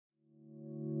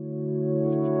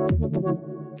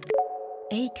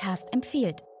Acast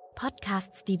empfiehlt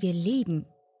Podcasts, die wir lieben.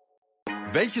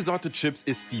 Welche Sorte Chips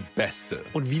ist die beste?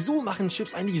 Und wieso machen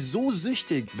Chips eigentlich so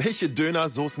süchtig? Welche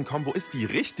Döner-Soßen-Kombo ist die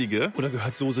richtige? Oder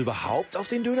gehört Soße überhaupt auf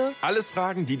den Döner? Alles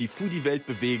Fragen, die die Foodie-Welt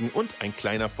bewegen und ein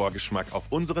kleiner Vorgeschmack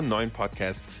auf unseren neuen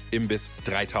Podcast Imbiss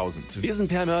 3000. Wir sind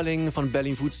Per Mörling von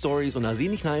Berlin Food Stories und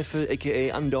Asini Kneifel,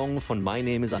 a.k.a. Andong von My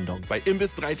Name is Andong. Bei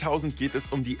Imbiss 3000 geht es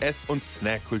um die Ess- und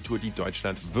Snackkultur, die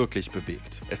Deutschland wirklich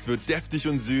bewegt. Es wird deftig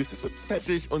und süß, es wird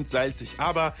fettig und salzig,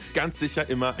 aber ganz sicher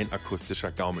immer ein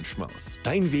akustischer Gaumenschmaus.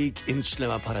 Dein Weg ins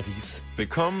Schlemmerparadies.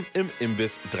 Willkommen im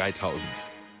Imbiss 3000.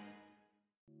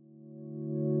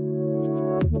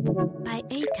 Bei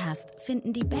Acast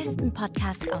finden die besten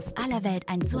Podcasts aus aller Welt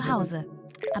ein Zuhause.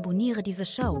 Abonniere diese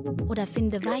Show oder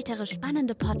finde weitere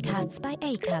spannende Podcasts bei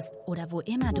Acast oder wo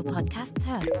immer du Podcasts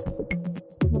hörst.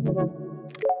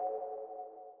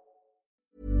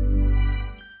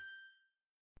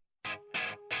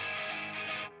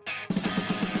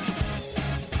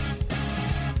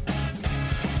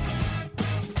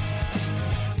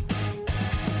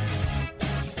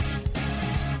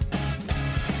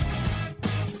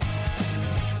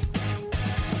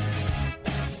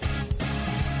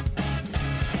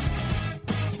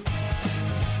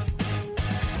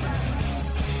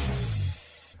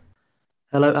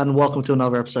 Hello and welcome to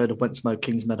another episode of Went Smoke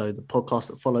Kingsmeadow, the podcast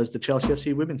that follows the Chelsea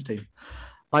FC women's team.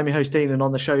 I'm your host Dean, and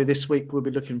on the show this week we'll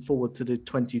be looking forward to the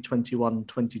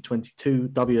 2021-2022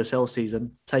 WSL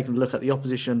season, taking a look at the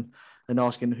opposition and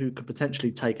asking who could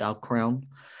potentially take our crown.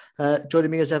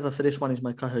 Joining me as ever for this one is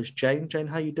my co-host Jane. Jane,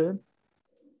 how are you doing?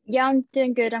 Yeah, I'm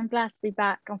doing good. I'm glad to be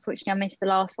back. Unfortunately, I missed the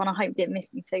last one. I hope you didn't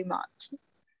miss me too much.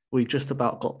 We just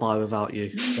about got by without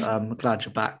you, but I'm glad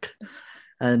you're back.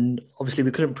 And obviously, we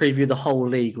couldn't preview the whole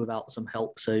league without some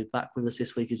help. So back with us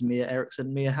this week is Mia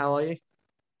Eriksson. Mia, how are you?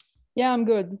 Yeah, I'm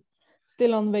good.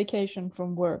 Still on vacation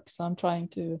from work, so I'm trying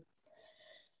to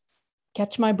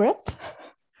catch my breath.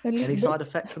 Any side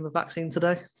effects from the vaccine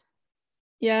today?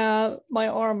 Yeah, my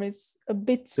arm is a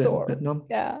bit sore. A bit numb?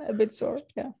 Yeah, a bit sore.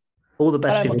 Yeah. All the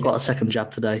best people got a second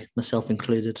jab today, myself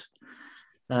included.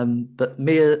 But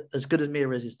Mia, as good as Mia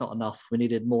is, it's not enough. We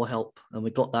needed more help, and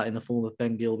we got that in the form of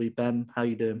Ben Gilby. Ben, how are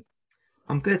you doing?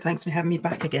 I'm good. Thanks for having me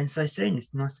back again so soon.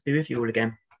 It's nice to be with you all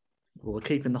again. Well, we're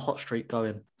keeping the hot streak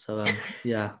going. So,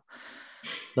 yeah.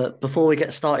 But before we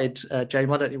get started, Jane,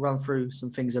 why don't you run through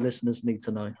some things the listeners need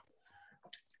to know?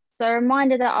 So a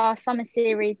reminder that our summer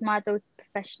series, My Adult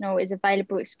Professional, is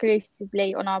available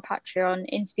exclusively on our Patreon.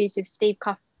 Interviews with Steve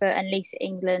Cuthbert and Lisa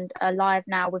England are live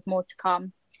now with more to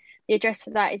come. The address for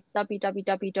that is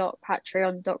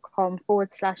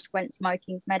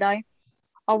www.patreon.com/WentSmokingsMeadow.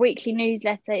 Our weekly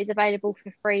newsletter is available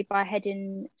for free by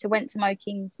heading to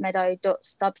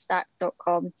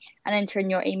wentSmokingsMeadow.substack.com and entering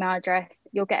your email address.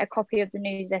 You'll get a copy of the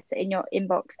newsletter in your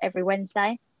inbox every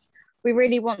Wednesday. We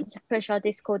really want to push our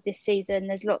Discord this season.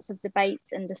 There's lots of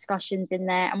debates and discussions in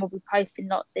there, and we'll be posting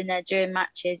lots in there during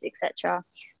matches, etc.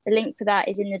 The link for that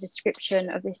is in the description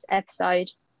of this episode.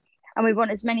 And we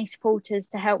want as many supporters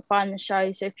to help fund the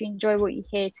show. So if you enjoy what you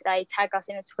hear today, tag us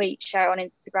in a tweet, share it on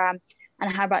Instagram,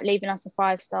 and how about leaving us a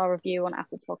 5-star review on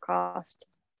Apple Podcast?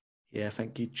 Yeah,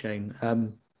 thank you, Jane.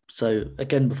 So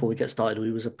again, before we get started,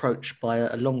 we was approached by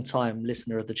a long-time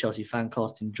listener of the Chelsea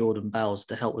Fancast, Jordan Bowles,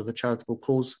 to help with a charitable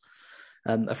cause.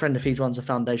 A friend of his runs a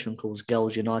foundation called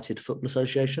Girls United Football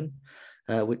Association,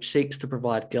 which seeks to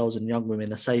provide girls and young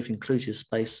women a safe, inclusive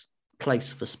place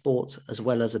for sport, as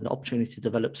well as an opportunity to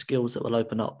develop skills that will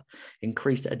open up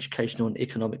increased educational and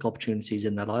economic opportunities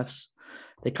in their lives.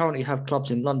 They currently have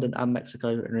clubs in London and Mexico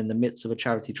and are in the midst of a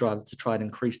charity drive to try and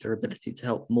increase their ability to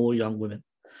help more young women.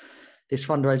 This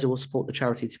fundraiser will support the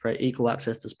charity to create equal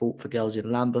access to sport for girls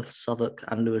in Lambeth, Southwark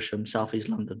and Lewisham, South East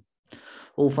London.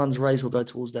 All funds raised will go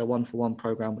towards their one-for-one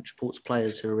programme, which supports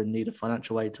players who are in need of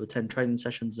financial aid to attend training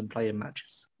sessions and play in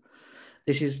matches.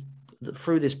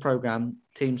 Through this programme,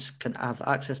 teams can have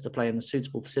access to play in the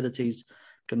suitable facilities,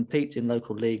 compete in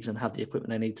local leagues and have the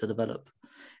equipment they need to develop.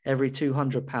 Every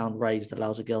 £200 raised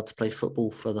allows a girl to play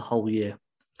football for the whole year.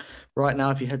 Right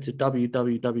now, if you head to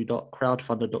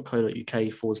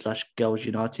www.crowdfunder.co.uk/Girls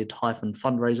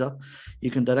United-fundraiser,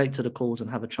 you can donate to the cause and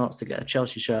have a chance to get a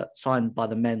Chelsea shirt signed by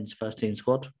the men's first team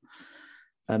squad.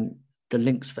 The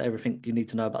links for everything you need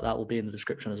to know about that will be in the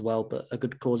description as well, but a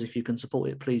good cause, if you can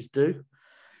support it, please do.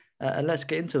 And let's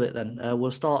get into it then.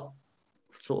 We'll start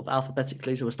sort of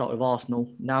alphabetically. So we'll start with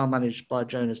Arsenal, now managed by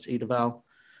Jonas Edeval.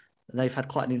 They've had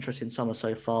quite an interesting summer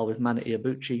so far with Manati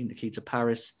Abuchi, Nikita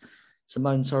Paris,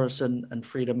 Simone Sorensen and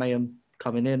Frida Mayhem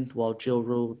coming in, while Jill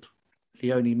Rould,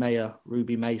 Leonie Meyer,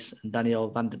 Ruby Mace and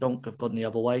Danielle van der Donk have gone the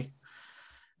other way.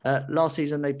 Last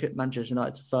season, they picked Manchester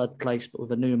United to third place, but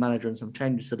with a new manager and some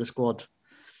changes to the squad,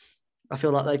 I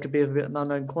feel like they could be a bit of an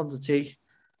unknown quantity.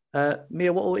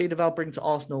 Mia, what will Edeval bring to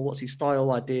Arsenal? What's his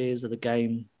style, ideas of the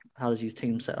game? How does his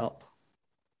team set up?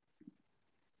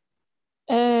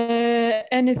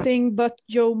 Anything but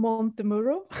Joe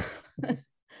Montemurro.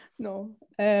 No,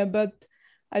 but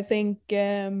I think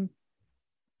I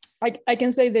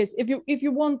can say this: if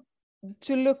you want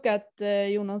to look at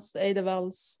Jonas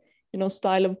Edeval's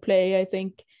style of play, I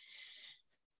think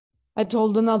I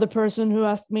told another person who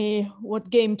asked me what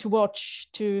game to watch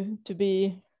to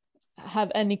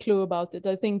have any clue about it.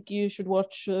 I think you should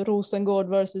watch Rosengård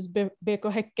versus BK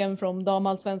Häcken from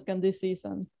Damallsvenskan this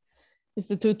season. It's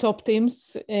the two top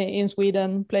teams in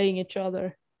Sweden playing each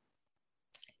other.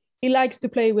 He likes to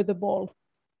play with the ball.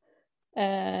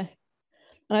 And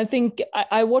I think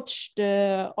I watched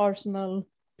Arsenal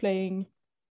playing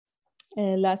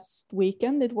last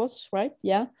weekend, it was, right?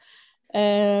 Yeah.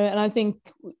 And I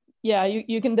think, yeah,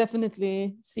 you can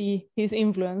definitely see his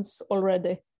influence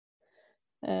already.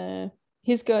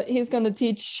 He's going to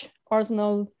teach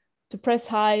Arsenal to press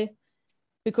high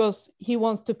because he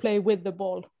wants to play with the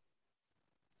ball.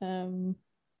 And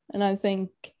I think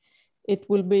it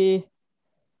will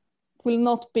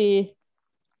not be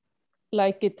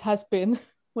like it has been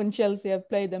when Chelsea have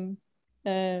played them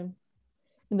in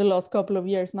the last couple of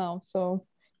years now. So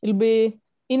it'll be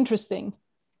interesting,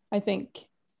 I think.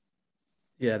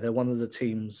 Yeah, they're one of the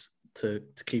teams to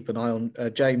keep an eye on.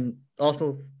 Jane,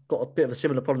 Arsenal got a bit of a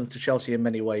similar problem to Chelsea in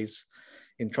many ways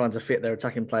in trying to fit their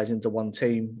attacking players into one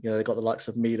team. They've got the likes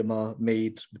of Miedema,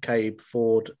 Mead, McCabe,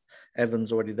 Ford,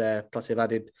 Evans already there. Plus they've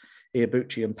added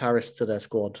Iabuchi and Paris to their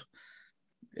squad.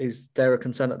 Is there a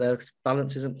concern that their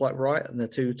balance isn't quite right and they're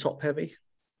too top heavy?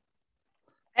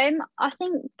 I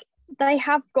think they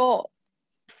have got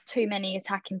too many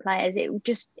attacking players.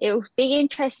 It'll be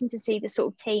interesting to see the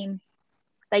sort of team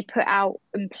they put out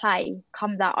and play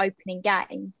come that opening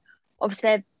game. Obviously,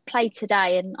 they've played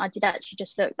today, and I did actually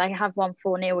just look. They have won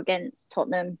 4-0 against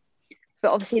Tottenham,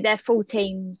 but obviously their full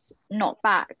team's not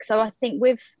back. So I think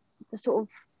with the sort of,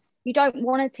 you don't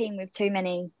want a team with too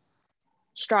many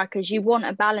strikers. You want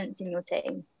a balance in your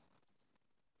team.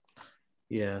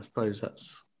 Yeah, I suppose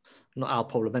that's not our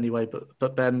problem anyway.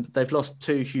 But Ben, they've lost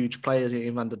two huge players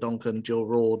in Van der Donk and Jill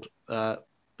Roord. But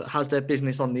has their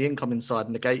business on the incoming side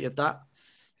negated that?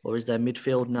 Or is their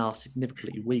midfield now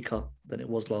significantly weaker than it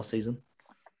was last season?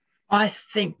 I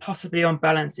think possibly on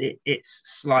balance, it's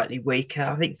slightly weaker.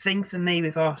 I think thing for me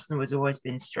with Arsenal has always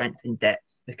been strength in depth,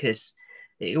 because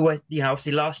it always,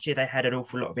 obviously last year they had an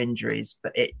awful lot of injuries,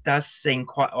 but it does seem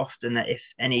quite often that if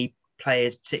any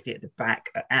players, particularly at the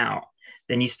back, are out,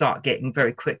 then you start getting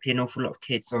very quickly an awful lot of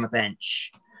kids on the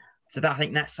bench. So I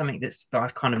think that's something that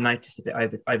I've kind of noticed a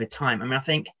bit over time. I mean, I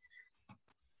think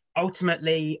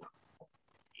ultimately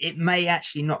it may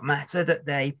actually not matter that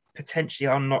they potentially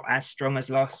are not as strong as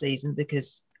last season,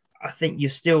 because I think you're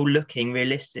still looking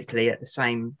realistically at the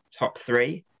same top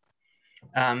three.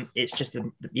 It's just,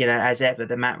 as ever,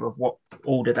 the matter of what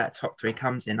order that top three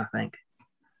comes in, I think.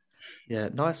 Yeah,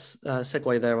 nice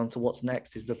segue there onto what's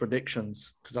next is the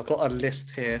predictions, because I've got a list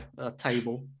here, a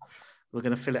table. We're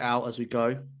going to fill it out as we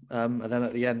go. And then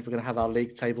at the end, we're going to have our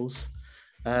league tables.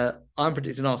 I'm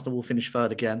predicting Arsenal will finish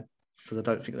third again, because I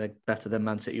don't think they're better than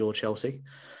Man City or Chelsea.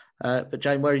 But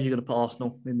Jane, where are you going to put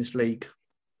Arsenal in this league?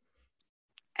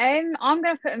 I'm going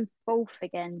to put them fourth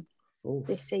again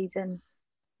this season.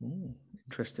 Ooh,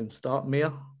 interesting start.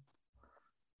 Mia?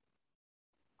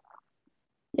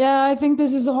 Yeah, I think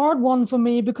this is a hard one for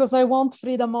me because I want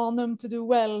Frida Manum to do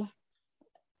well.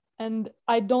 And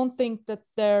I don't think that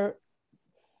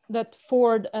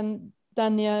Ford and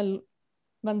Daniel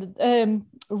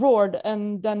Roord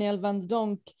and Daniel van der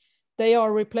Donk, they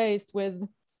are replaced with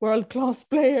world-class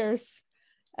players.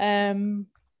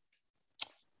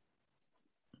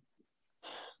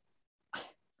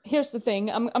 Here's the thing.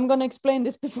 I'm gonna explain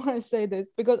this before I say this,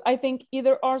 because I think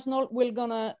either Arsenal will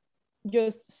gonna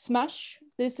just smash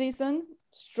this season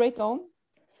straight on,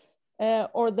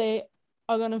 or they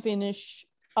are gonna finish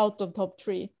out of top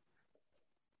three.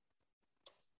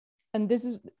 And this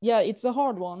is, it's a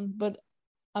hard one, but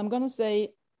I'm gonna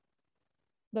say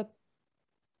that,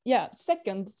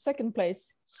 second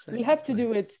place. We'll have to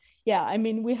do it. Yeah, I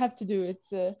mean, we have to do it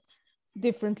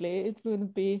differently. It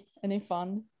wouldn't be any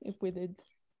fun if we did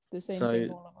the same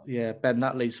thing, all of us. Yeah, Ben,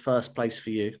 that leaves first place for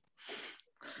you.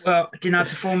 Well,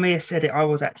 before Mia said it, I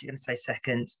was actually going to say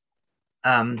second.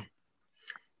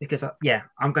 Because,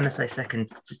 I'm going to say second,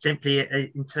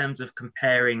 simply in terms of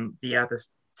comparing the other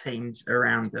teams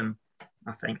around them,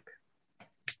 I think.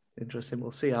 Interesting.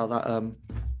 We'll see how that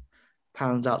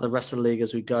pounds out the rest of the league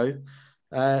as we go.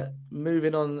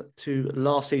 Moving on to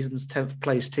last season's 10th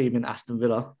place team in Aston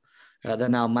Villa. They're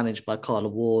now managed by Carla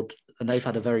Ward, and they've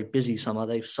had a very busy summer.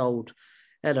 They've sold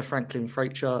Ella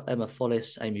Franklin-Frazier, Emma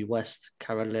Follis, Amy West,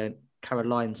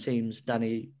 Caroline Seames,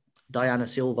 Diana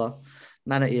Silva,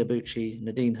 Mana Iabuchi,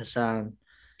 Nadine Hassan,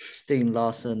 Steen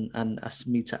Larson, and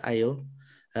Asmita Ayol.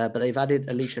 But they've added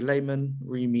Alicia Lehman,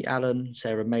 Remy Allen,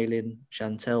 Sarah Malin,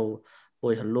 Chantel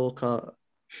Boyhalorka,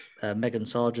 Megan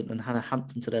Sargent, and Hannah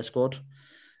Hampton to their squad.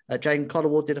 Jane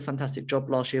Collarwood did a fantastic job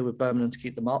last year with Birmingham to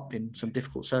keep them up in some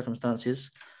difficult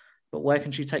circumstances. But where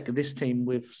can she take this team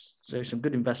with some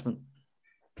good investment?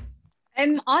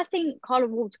 I think Carla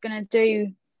Ward's going to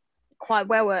do quite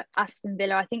well at Aston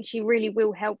Villa. I think she really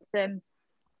will help them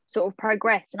sort of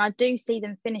progress, and I do see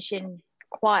them finishing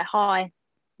quite high.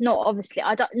 Not obviously,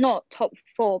 not top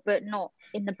 4, but not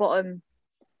in the bottom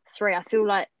 3. I feel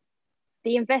like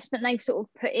the investment they've sort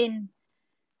of put in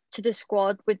to the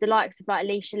squad with the likes of like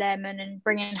Alicia Lehrman and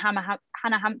bringing Hannah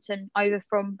Hampton over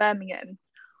from Birmingham,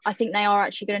 I think they are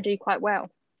actually going to do quite well.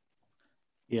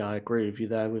 Yeah, I agree with you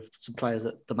there with some players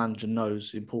that the manager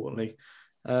knows, importantly.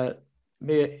 Mia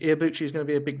Iabuchi is going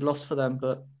to be a big loss for them,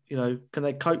 but, you know, can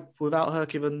they cope without her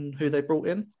given who they brought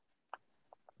in?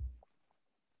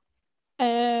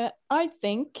 I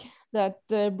think that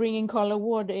bringing Carla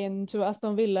Ward into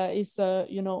Aston Villa is a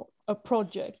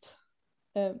project,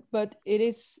 but it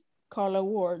is Carla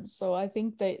Ward, so I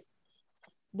think they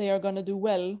are going to do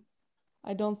well.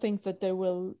 I don't think that they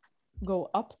will go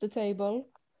up the table,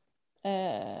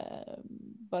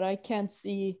 but I can't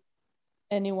see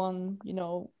anyone,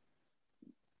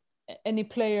 any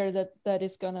player that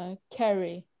is going to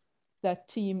carry that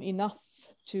team enough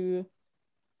to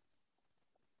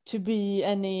be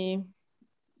any,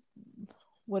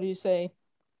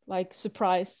 like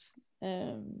surprise.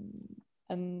 And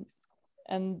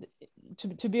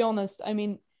to be honest, I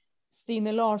mean,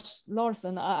 Stine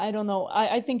Larsen, I don't know.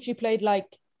 I think she played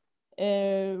like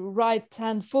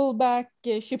right-hand fullback.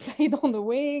 She played on the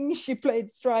wing. She played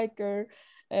striker.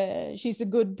 She's a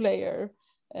good player.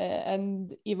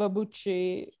 And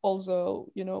Iabuchi also,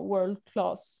 world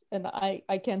class. And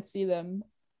I can't see them.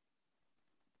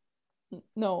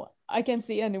 No, I can't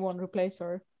see anyone replace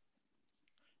her.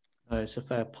 No, it's a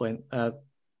fair point.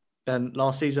 Ben,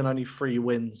 last season, only 3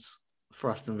 wins for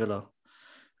Aston Villa.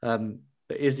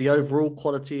 But is the overall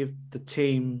quality of the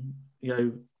team,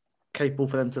 capable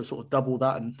for them to sort of double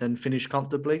that and then finish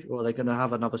comfortably? Or are they going to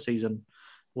have another season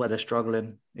where they're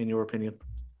struggling, in your opinion?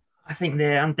 I think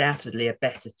they're undoubtedly a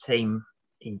better team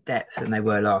in depth than they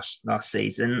were last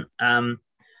season.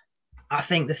 I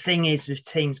think the thing is with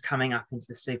teams coming up into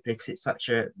the Super League, because it's such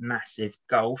a massive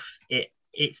gulf,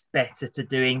 it's better to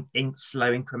do in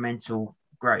slow incremental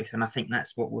growth. And I think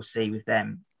that's what we'll see with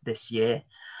them this year.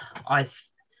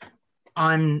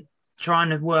 I'm trying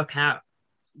to work out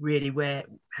really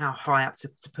how high up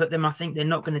to put them. I think they're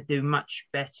not going to do much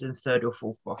better than 3rd or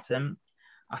 4th bottom.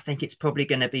 I think it's probably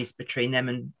going to be between them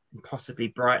and possibly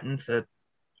Brighton for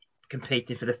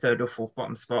competing for the 3rd or 4th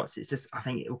bottom spots. It's just, I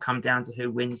think it will come down to who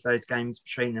wins those games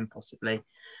between them possibly.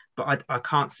 But I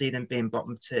can't see them being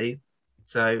bottom 2.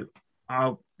 So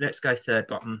let's go 3rd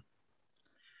bottom.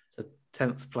 So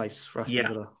 10th place for Aston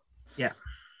Villa. Yeah.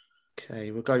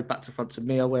 Okay, we'll go back to front to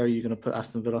Mia. Where are you going to put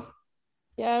Aston Villa?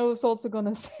 Yeah, I was also going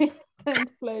to say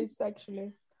 10th place,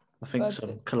 actually. I think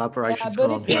some collaboration's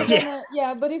gone on here.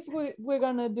 But if we're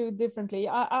going to do differently,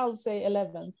 I'll say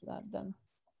 11th then.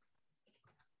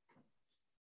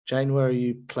 Jane, where are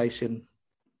you placing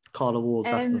Carla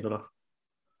Ward's Aston Villa?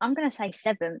 I'm going to say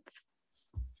 7th.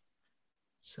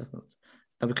 7th.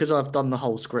 And because I've done the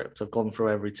whole script, I've gone through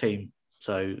every team.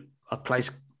 So I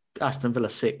placed Aston Villa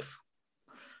 6th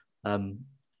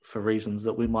for reasons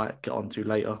that we might get onto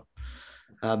later.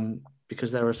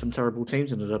 Because there are some terrible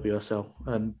teams in the WSL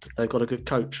and they've got a good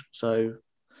coach. So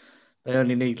they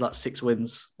only need like 6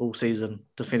 wins all season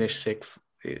to finish 6th.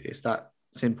 It's that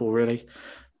simple, really.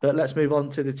 But let's move on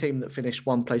to the team that finished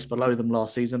 1 place below them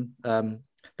last season.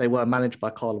 They were managed by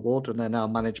Carla Ward and they're now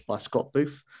managed by Scott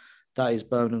Booth. That is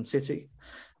Birmingham City.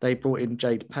 They brought in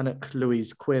Jade Pennock,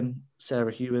 Louise Quinn,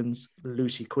 Sarah Hewins,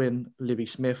 Lucy Quinn, Libby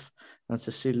Smith, and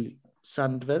Cecile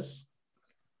Sandves.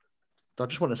 I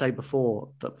just want to say before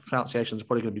that pronunciation is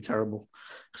probably going to be terrible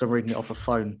because I'm reading it off a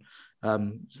phone.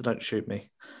 So don't shoot me.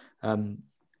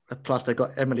 Plus, they've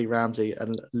got Emily Ramsey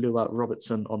and Lua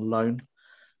Robertson on loan.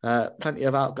 Plenty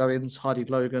of outgoings: Heidi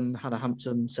Logan, Hannah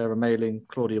Hampton, Sarah Malin,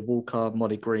 Claudia Walker,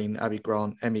 Molly Green, Abby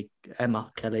Grant,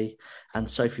 Emma Kelly,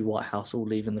 and Sophie Whitehouse all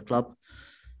leaving the club.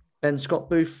 Ben, Scott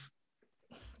Booth,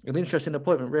 an interesting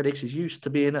appointment really, because he's used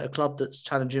to being at a club that's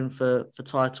challenging for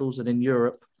titles and in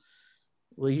Europe.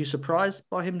 Were you surprised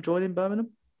by him joining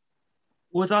Birmingham?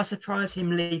 Was I surprised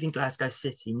him leaving Glasgow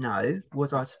City? No.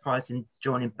 Was I surprised him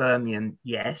joining Birmingham?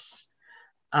 Yes.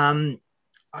 I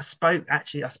spoke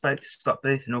to Scott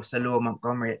Booth and also Laura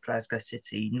Montgomery at Glasgow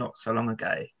City not so long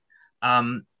ago.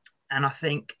 And I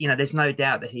think, there's no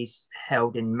doubt that he's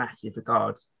held in massive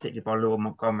regard, particularly by Laura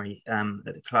Montgomery at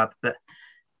the club. But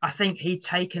I think he'd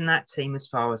taken that team as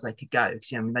far as they could go.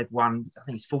 Because, they've won, I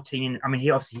think it's 14.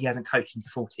 He hasn't coached into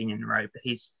 14 in a row, but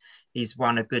he's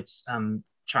won a good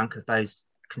chunk of those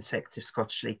consecutive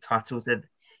Scottish League titles. The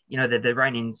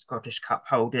reigning Scottish Cup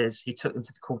holders. He took them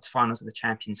to the quarterfinals of the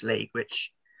Champions League,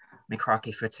 which,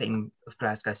 crikey, for a team of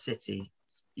Glasgow City,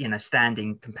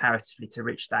 standing comparatively to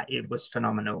reach that, it was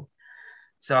phenomenal.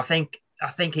 So I think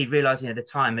he realised, the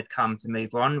time had come to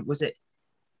move on. Was it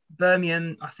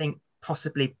Birmingham? I think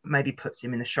possibly maybe puts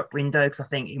him in the shop window, because I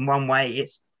think in one way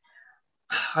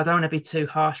I don't want to be too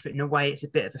harsh, but in a way it's a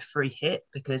bit of a free hit,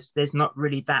 because there's not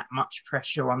really that much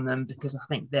pressure on them, because I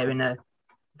think they're in a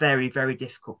very, very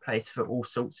difficult place for all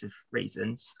sorts of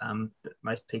reasons that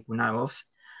most people know of.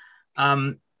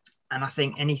 And I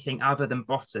think anything other than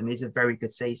bottom is a very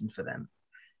good season for them.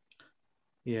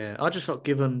 Yeah, I just felt,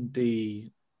 given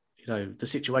the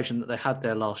situation that they had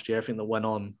there last year, everything that went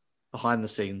on behind the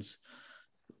scenes,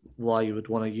 why you would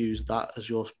want to use that as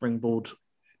your springboard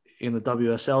in the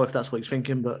WSL, if that's what he's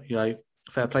thinking. But,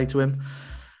 fair play to him.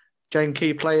 Jane,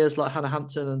 key players like Hannah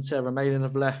Hampton and Sarah Malin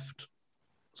have left.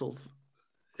 Sort of,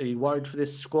 are you worried for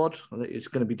this squad? I think it's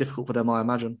going to be difficult for them, I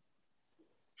imagine.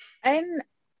 I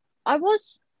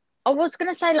was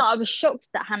going to say, I was shocked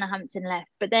that Hannah Hampton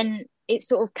left, but then it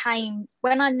sort of came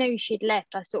when I knew she'd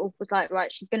left. I sort of was like,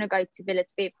 right, she's going to go to Villa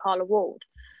to be with Carla Ward.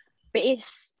 But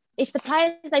it's the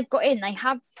players they've got in. They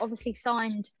have obviously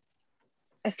signed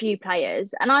a few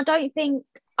players, and I don't think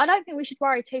we should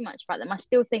worry too much about them. I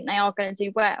still think they are going to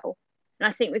do well, and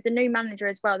I think with the new manager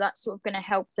as well, that's sort of going to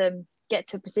help them get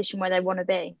to a position where they want to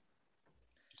be.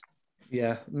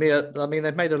 Yeah, Mia,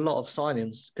 they've made a lot of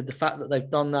signings. Could the fact that they've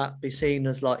done that be seen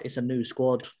as like it's a new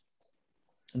squad,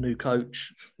 a new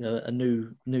coach, a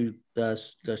new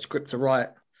script to write?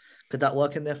 Could that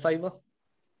work in their favour?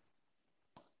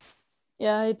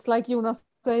 Yeah, it's like Jonas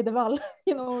Eidevall.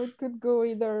 It could go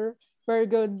either very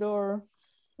good or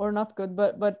not good.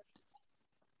 But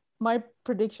my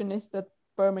prediction is that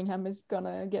Birmingham is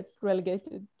gonna get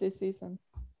relegated this season.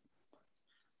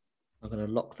 I'm gonna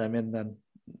lock them in then.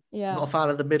 Yeah. Not a fan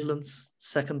of the Midlands,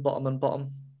 second bottom and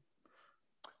bottom.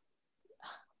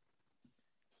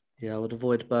 Yeah, I would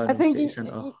avoid Birmingham City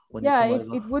Centre.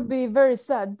 It would be very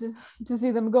sad to see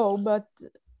them go, but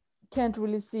can't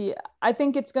really see. I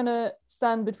think it's going to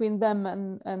stand between them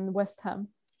and West Ham.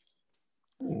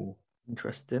 Ooh,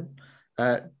 interesting.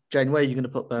 Jane, where are you going to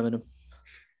put Birmingham?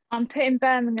 I'm putting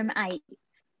Birmingham 8th.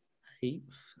 8th,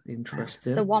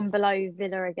 interesting. So one below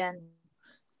Villa again.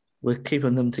 We're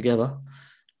keeping them together.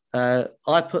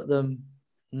 I put them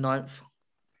 9th,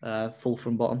 full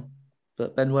from bottom.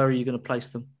 But Ben, where are you going to place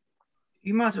them?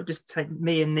 You might as well just take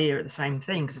me and Nia at the same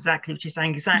thing, because exactly what she's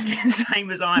saying, exactly the same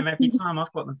as I am every time.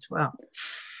 I've got them 12.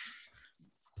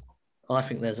 I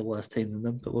think there's a worse team than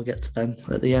them, but we'll get to them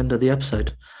at the end of the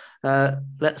episode.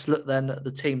 Let's look then at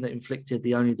the team that inflicted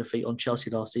the only defeat on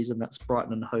Chelsea last season. That's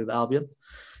Brighton and Hove Albion.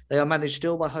 They are managed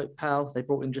still by Hope Powell. They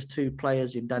brought in just 2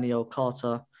 players in Danielle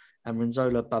Carter and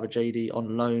Rinzola Babajadi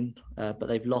on loan, but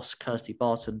they've lost Kirsty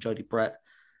Barton, Jodie Brett,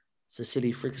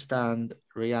 Cecilie Frickestand,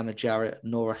 Rihanna Jarrett,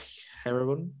 Nora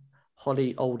Heroin,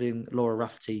 Holly Olding, Laura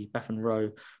Rafferty, Bethan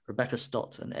Rowe, Rebecca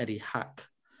Stott, and Eddie Hack.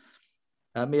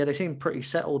 They seem pretty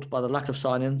settled by the lack of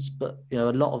signings, but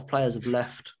a lot of players have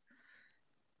left.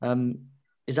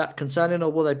 Is that concerning,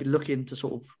 or will they be looking to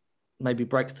sort of maybe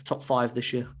break the top 5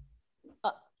 this year?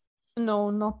 No,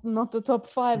 not the top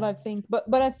 5, I think.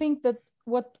 But I think that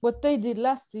what they did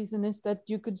last season is that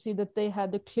you could see that they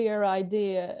had a clear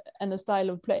idea and a style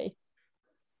of play.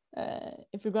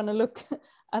 If you're going to look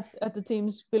at the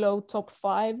teams below top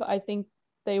 5, I think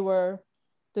they were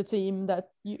the team that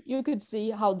you could see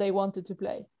how they wanted to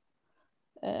play.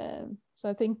 So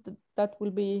I think that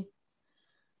will be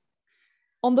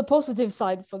on the positive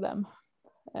side for them.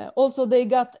 Also, they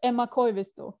got Emma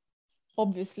Koivisto,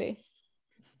 obviously.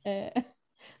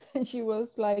 She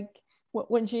was like,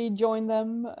 when she joined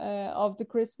them after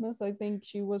Christmas, I think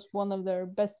she was one of their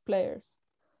best players.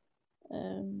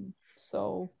 I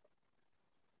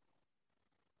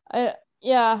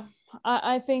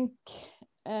think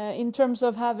in terms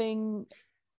of having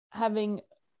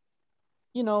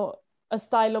a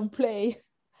style of play,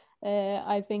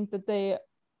 I think that they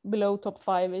below top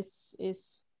 5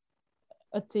 is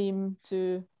a team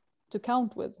to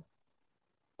count with.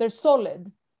 They're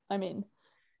solid. I mean,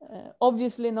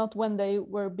 Obviously not when they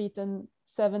were beaten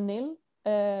 7-0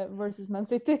 versus Man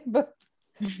City,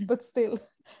 but still,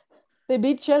 they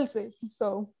beat Chelsea.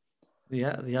 So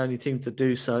yeah, the only team to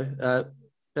do so.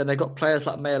 Then they've got players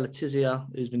like Maya Letizia,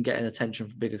 who's been getting attention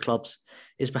from bigger clubs.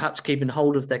 Is perhaps keeping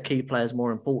hold of their key players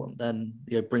more important than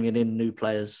bringing in new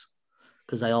players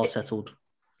because they are settled?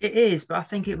 It is, but I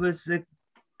think it was a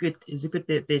good bit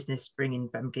of business bringing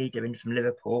Bamgida in from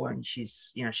Liverpool, and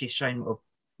she's shown what a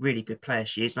really good player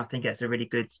she is, and I think it's a really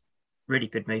good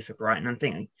move for Brighton.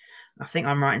 I think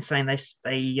I'm right in saying they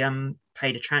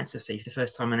paid a transfer fee for the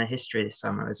first time in their history this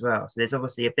summer as well. So there's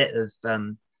obviously a bit of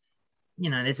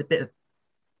there's a bit of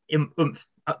oomph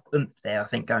there, I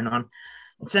think, going on.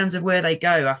 In terms of where they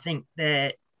go, I think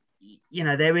they're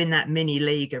in that mini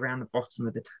league around the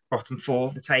bottom four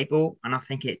of the table, and I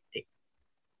think they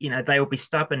will be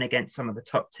stubborn against some of the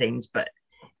top teams, but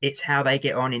it's how they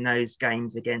get on in those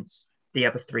games against the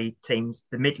other three teams,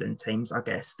 the Midland teams, I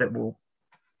guess, that will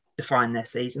define their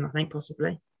season, I think,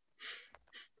 possibly.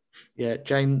 Yeah,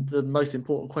 Jane, the most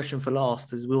important question for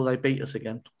last is, will they beat us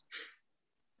again?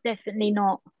 Definitely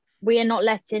not. We are not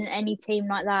letting any team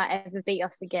like that ever beat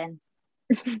us again.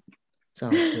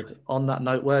 Sounds good. On that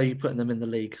note, where are you putting them in the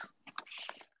league?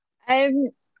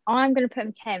 I'm going to put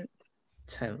them 10th.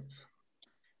 10th.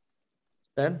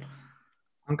 Ben?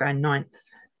 I'm going 9th.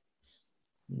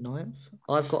 9th.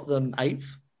 I've got them 8th.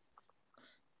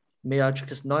 Mia,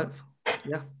 just 9th.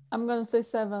 Yeah. I'm going to say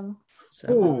 7.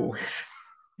 Ooh.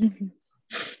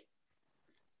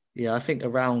 Yeah, I think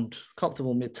around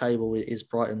comfortable mid-table is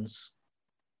Brighton's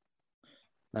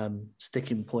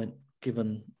sticking point,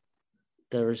 given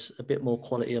there is a bit more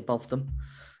quality above them.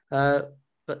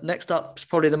 But next up is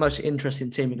probably the most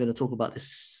interesting team we're going to talk about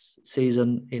this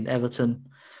season in Everton.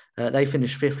 They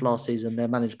finished 5th last season. They're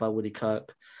managed by Woody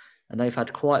Kirk, and they've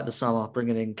had quite the summer,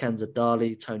 bringing in Kenza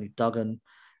Dali, Tony Duggan,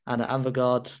 Anna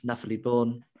Anvegard, Nathalie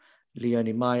Bourne,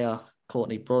 Leonie Meyer,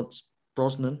 Courtney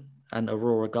Brosnan, and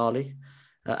Aurora Ghali.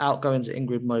 Outgoings are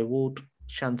Ingrid Moe Ward,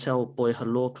 Chantel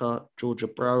Boy-Halorka, Georgia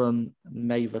Brown,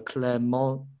 Maeva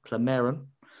Clamaran,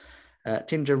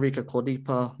 Tinja Rika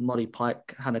Cordipa, Molly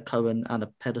Pike, Hannah Cohen, Anna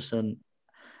Pedersen,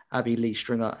 Abby Lee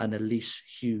Stringer, and Elise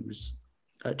Hughes.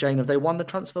 Jane, have they won the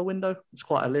transfer window? It's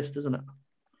quite a list, isn't it?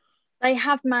 They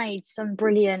have made some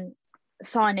brilliant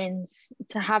signings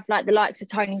to have, like the likes of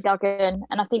Tony Duggan,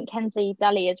 and I think Kenzie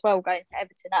Daly as well going to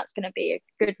Everton. That's going to be a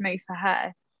good move for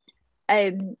her.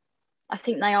 I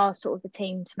think they are sort of the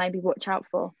team to maybe watch out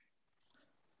for.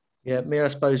 Yeah, I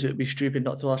suppose it would be stupid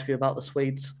not to ask you about the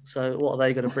Swedes. So what are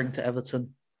they going to bring to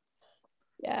Everton?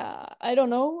 Yeah, I don't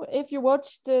know. If you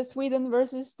watched Sweden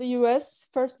versus the US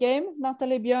first game,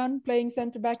 Natalie Björn playing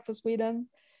centre-back for Sweden.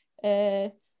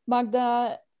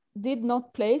 Magda did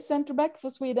not play centre-back for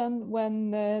Sweden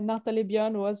when Natalie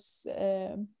Björn was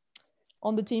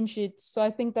on the team sheet. So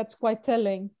I think that's quite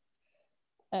telling.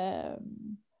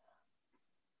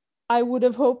 I would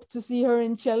have hoped to see her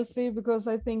in Chelsea because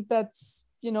I think that's,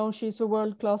 she's a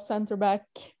world-class centre-back.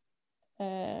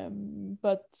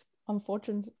 But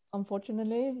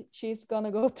unfortunately, she's going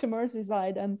to go to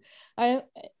Merseyside. And I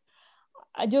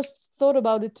just thought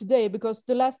about it today because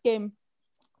the last game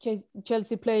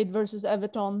Chelsea played versus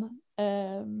Everton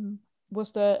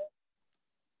was the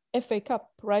FA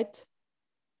Cup, right?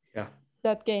 Yeah.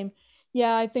 That game.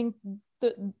 Yeah, I think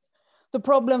the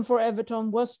problem for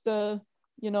Everton was the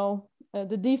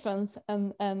defense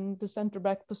and the center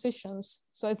back positions.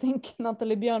 So I think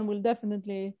Natalie Björn will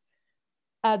definitely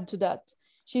add to that.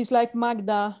 She's like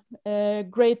Magda,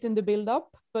 great in the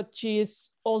build-up, but she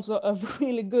is also a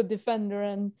really good defender,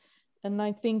 and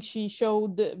I think she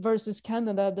showed versus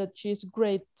Canada that she's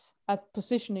great at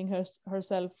positioning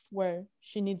herself where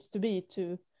she needs to be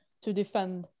to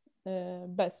defend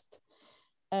best.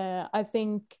 I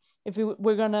think if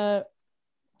we're gonna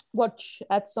watch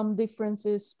at some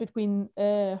differences between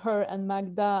her and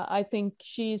Magda, I think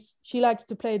she likes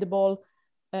to play the ball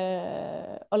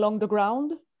along the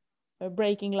ground,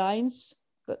 breaking lines.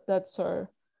 That's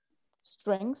her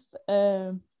strength.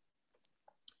 And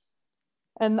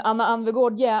Anna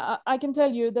Anvegård, yeah, I can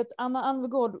tell you that Anna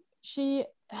Anvegård, she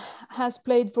has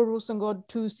played for Rosengård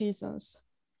 2 seasons.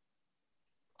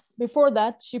 Before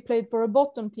that, she played for a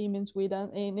bottom team in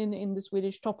Sweden, in the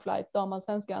Swedish top flight,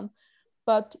 Damallsvenskan.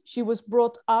 But she was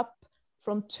brought up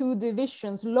from 2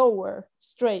 divisions lower,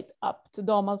 straight up to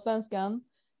Damallsvenskan.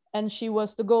 And she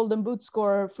was the golden boot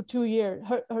scorer for 2 years,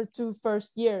 her 2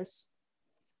 first years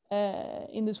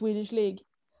in the Swedish league.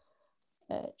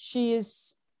 She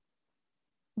is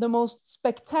the most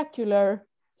spectacular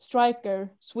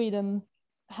striker Sweden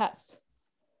has.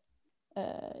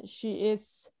 She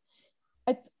is,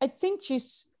 I think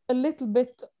she's a little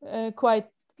bit quite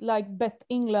like Bet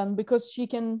England, because she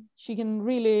can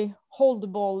really hold the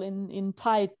ball in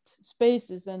tight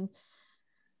spaces and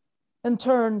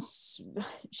turns.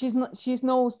 She's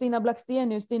no Stina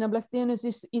Blackstenius. Stina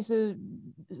Blackstenius is a,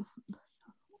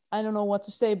 I don't know what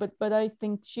to say, but I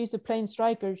think she's a plain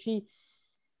striker. She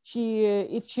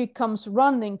if she comes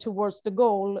running towards the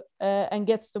goal and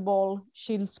gets the ball,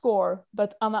 she'll score.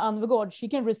 But Anna Anvegård, she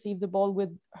can receive the ball with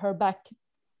her back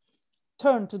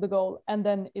turned to the goal, and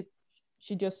then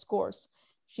she just scores.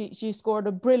 She scored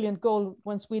a brilliant goal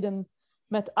when Sweden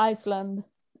met Iceland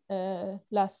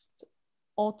last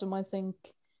autumn, I think,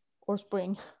 or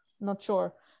spring, not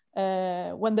sure,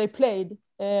 when they played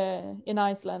in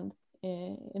Iceland,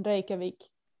 in Reykjavik.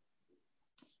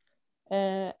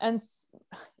 And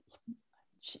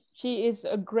she is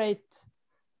a great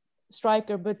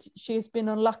striker, but she's been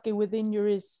unlucky with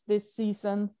injuries this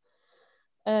season.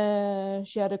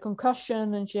 She had a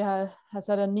concussion and she has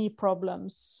had a knee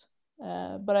problems,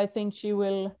 but I think she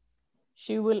will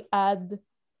add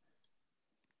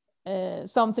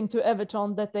something to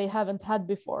Everton that they haven't had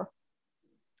before.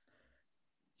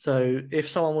 So if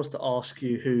someone was to ask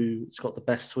you who's got the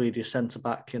best Swedish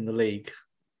centre-back in the league,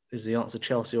 is the answer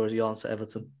Chelsea or is the answer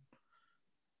Everton?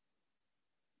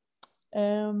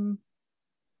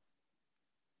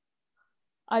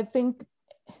 I think,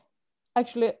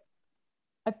 actually,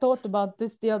 I thought about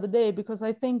this the other day, because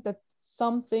I think that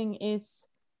something is,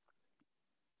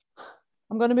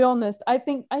 I'm going to be honest, I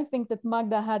think that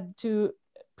Magda had to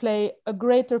play a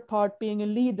greater part being a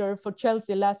leader for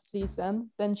Chelsea last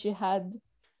season than she had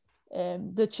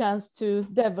the chance to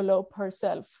develop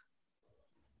herself.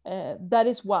 That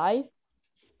is why,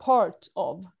 part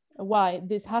of why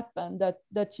this happened,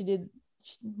 that she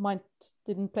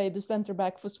didn't play the center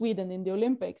back for Sweden in the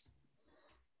Olympics.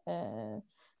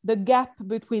 The gap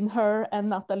between her and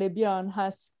Natalie Björn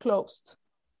has closed.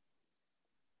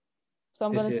 So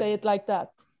I'm going to say it like that.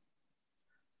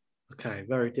 Okay,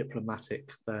 very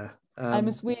diplomatic there. I'm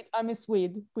a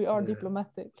Swede. We are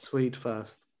diplomatic. Swede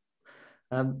first.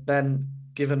 Ben,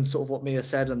 given sort of what Mia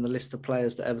said and the list of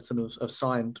players that Everton have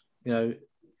signed,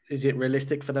 is it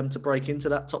realistic for them to break into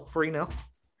that top three now?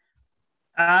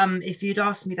 If you'd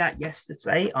asked me that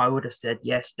yesterday, I would have said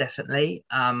yes, definitely.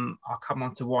 I'll come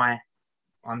on to why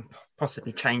I'm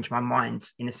possibly change my mind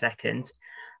in a second.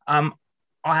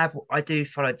 I do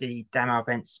follow the Dam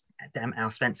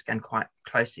Allsvenskan quite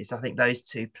closely. So I think those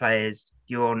two players,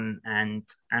 Bjorn and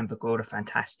Anvegård, are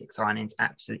fantastic signings,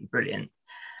 absolutely brilliant.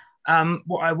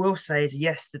 What I will say is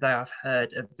yesterday I've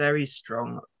heard a very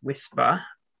strong whisper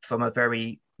from a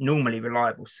very normally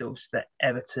reliable source that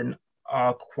Everton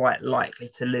are quite likely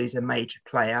to lose a major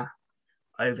player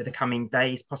over the coming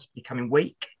days, possibly coming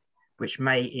week, which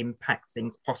may impact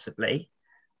things possibly.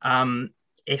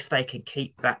 If they can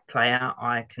keep that player,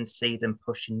 I can see them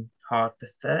pushing hard for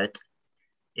third.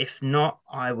 If not,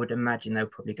 I would imagine they'll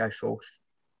probably go fourth.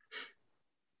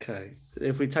 Okay.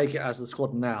 If we take it as the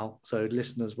squad now, so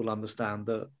listeners will understand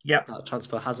that that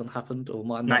transfer hasn't happened or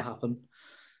might not happen,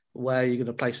 where are you going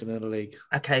to place them in the league?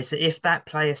 Okay, so if that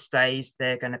player stays,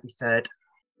 they're going to be third.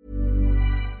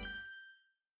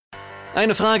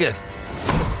 Eine Frage.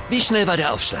 Wie schnell war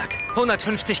der Aufschlag?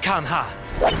 150 km/h.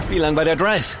 Wie lang war der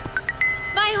Drive?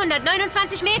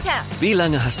 229 Meter. Wie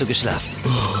lange hast du geschlafen?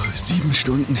 7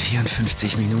 Stunden,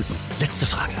 54 Minuten. Letzte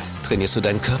Frage. Trainierst du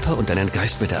deinen Körper und deinen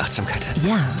Geist mit der Achtsamkeit?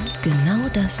 Ja, genau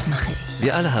das mache ich.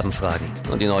 Wir alle haben Fragen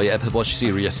und die neue Apple Watch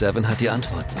Series 7 hat die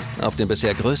Antworten. Auf dem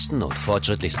bisher größten und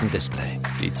fortschrittlichsten Display.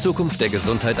 Die Zukunft der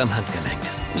Gesundheit am Handgelenk.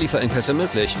 Lieferengpässe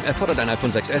möglich. Erfordert ein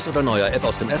iPhone 6s oder neuer App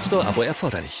aus dem App Store, Abo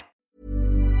erforderlich.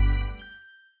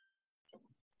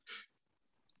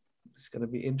 It's going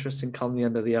to be interesting come the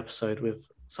end of the episode with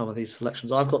some of these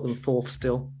selections. I've got them fourth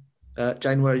still.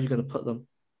 Jane, where are you going to put them?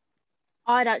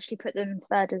 I'd actually put them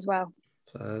third as well.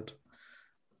 Third.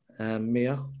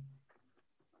 Mia?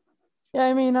 Yeah,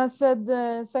 I mean, I said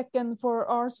second for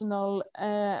Arsenal,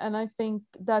 and I think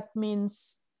that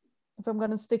means, if I'm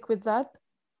going to stick with that,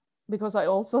 because I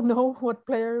also know what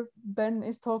player Ben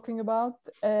is talking about,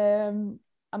 I'm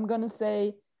going to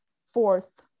say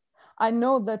fourth. I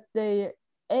know that they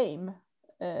aim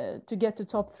to get to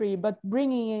top three, but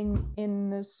bringing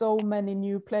in so many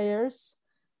new players,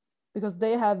 because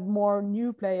they have more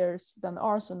new players than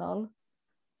Arsenal,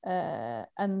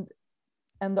 and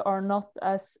are not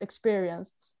as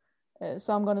experienced.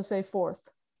 So I'm going to say fourth.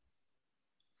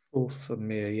 Fourth for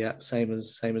me, yeah, same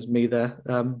as me there.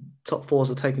 Top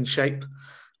fours are taking shape.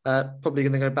 Probably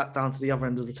going to go back down to the other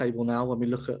end of the table now when we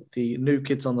look at the new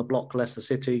kids on the block, Leicester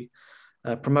City.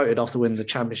 Promoted after winning the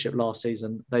championship last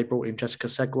season, they brought in Jessica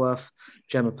Segworth,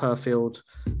 Gemma Perfield,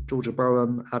 Georgia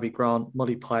Broham, Abby Grant,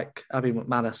 Molly Pike, Abby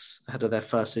McManus ahead of their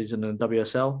first season in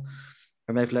WSL.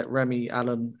 And they've let Remy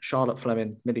Allen, Charlotte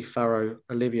Fleming, Millie Farrow,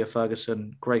 Olivia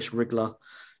Ferguson, Grace Rigler,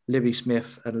 Libby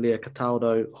Smith and Leah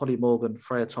Cataldo, Holly Morgan,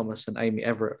 Freya Thomas and Amy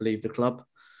Everett leave the club.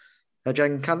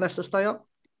 Jane, can Leicester stay up?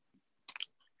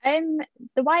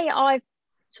 The way I've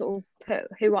sort of put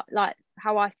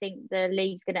how I think the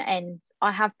league's going to end,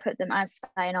 I have put them as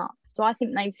staying up. So I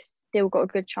think they've still got a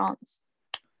good chance.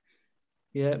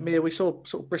 Yeah, Mia, we saw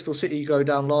sort of Bristol City go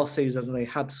down last season and they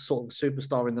had sort of a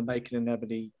superstar in the making in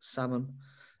Ebony Salmon.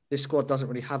 This squad doesn't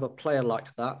really have a player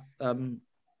like that.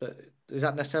 But is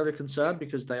that necessarily a concern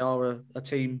because they are a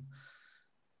team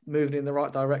moving in the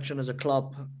right direction as a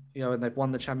club, and they've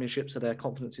won the championship, so their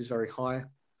confidence is very high?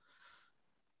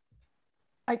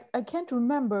 I can't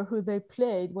remember who they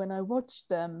played when I watched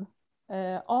them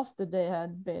after they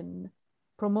had been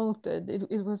promoted.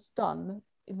 It was done.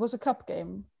 It was a cup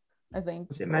game, I think.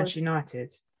 Was it Manchester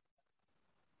United?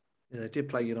 Yeah, they did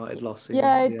play United last season.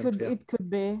 Yeah, it could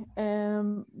be.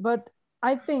 But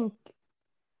I think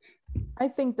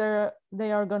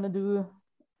they are gonna do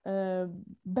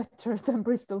better than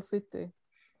Bristol City.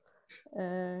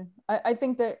 I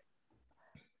think that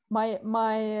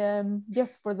my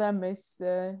guess for them is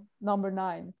number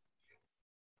 9.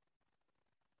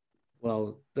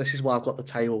 Well, this is why I've got the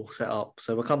table set up.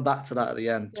 So we'll come back to that at the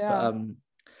end. Yeah.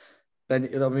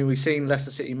 But then, we've seen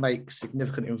Leicester City make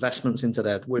significant investments into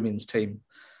their women's team.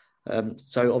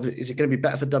 So obviously, is it going to be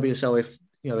better for WSL if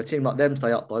a team like them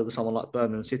stay up over someone like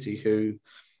Birmingham City, who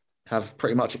have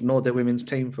pretty much ignored their women's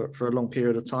team for a long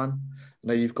period of time? I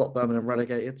know you've got Birmingham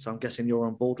relegated, so I'm guessing you're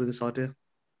on board with this idea.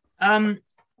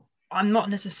 I'm not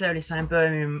necessarily saying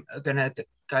Birmingham are going to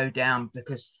go down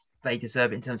because they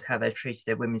deserve it in terms of how they've treated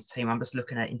their women's team. I'm just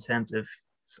looking at it in terms of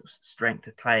sort of strength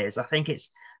of players. I think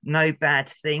it's no bad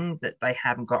thing that they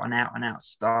haven't got an out-and-out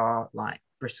star like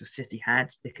Bristol City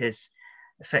had, because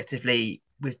effectively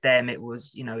with them it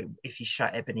was, if you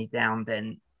shut Ebony down,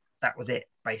 then that was it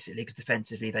basically, because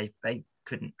defensively they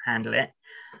couldn't handle it.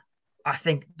 I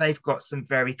think they've got some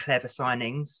very clever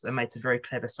signings. They made some very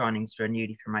clever signings for a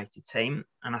newly promoted team.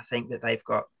 And I think that they've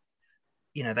got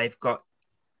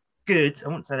good, I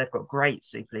won't say they've got great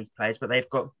Super League players, but they've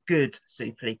got good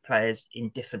Super League players in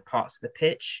different parts of the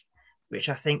pitch, which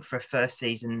I think for a first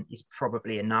season is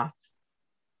probably enough.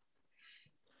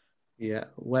 Yeah.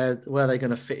 Where are they going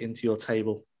to fit into your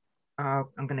table? I'm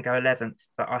going to go 11th,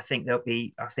 but I think there'll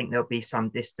be some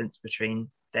distance between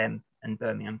them and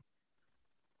Birmingham.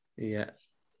 Yeah.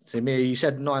 So, Mia, you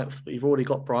said 9th, but you've already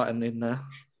got Brighton in there.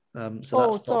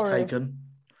 So that's taken.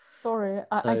 Sorry,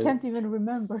 I can't even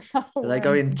remember now. Do they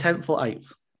go in 10th or 8th?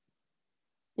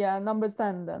 Yeah, number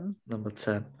 10 then. Number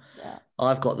 10. Yeah.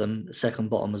 I've got them second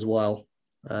bottom as well,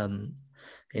 in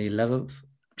 11th.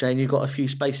 Jane, you've got a few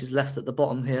spaces left at the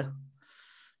bottom here.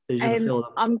 Who's going to fill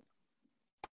them? I'm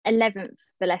 11th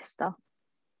for Leicester.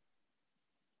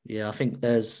 Yeah, I think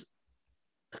there's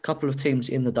a couple of teams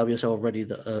in the WSL already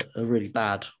that are really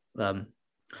bad. I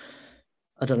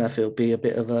don't know if it'll be a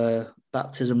bit of a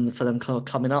baptism for them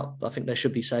coming up. I think they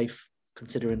should be safe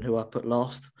considering who I put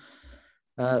last.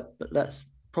 But let's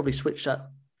probably switch that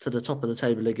to the top of the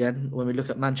table again. When we look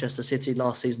at Manchester City,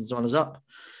 last season's runners-up,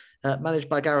 managed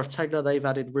by Gareth Taylor, they've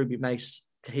added Ruby Mace,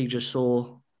 Kahija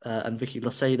Saw, and Vicky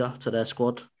Losada to their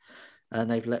squad.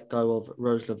 And they've let go of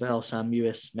Rose Lavelle, Sam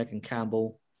Mewis, Megan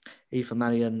Campbell, Aoife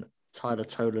Mannion, Tyler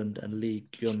Toland, and Lee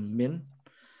Kyun Min.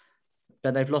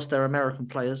 Then they've lost their American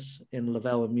players in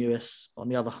Lavelle and Mewis. On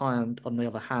the other hand,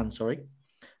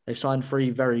 they've signed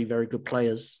 3 very, very good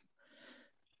players.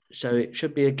 So it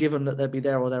should be a given that they'll be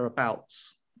there or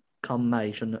thereabouts come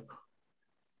May, shouldn't it?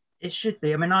 It should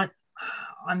be. I mean,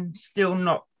 I'm still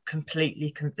not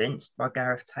completely convinced by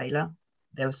Gareth Taylor.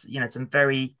 There was, some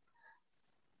very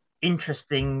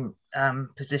interesting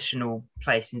positional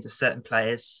placings of certain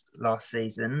players last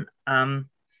season.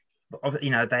 But, they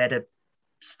had a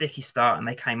sticky start and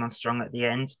they came on strong at the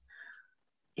end.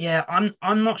 Yeah,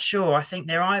 I'm not sure. I think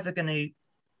they're going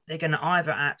to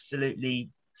either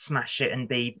absolutely smash it and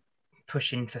be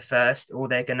pushing for first, or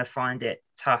they're going to find it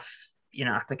tough,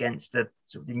 up against the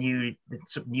new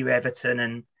Everton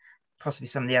and possibly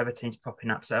some of the other teams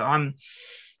popping up. So I'm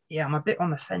a bit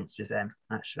on the fence with them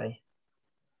actually.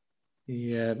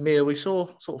 Yeah, Mia, we saw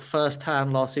sort of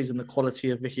first-hand last season the quality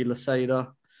of Vicky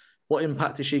Losada. What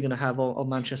impact is she going to have on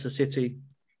Manchester City?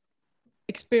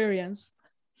 Experience,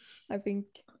 I think.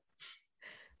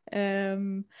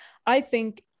 I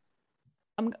think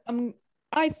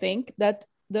that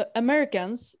the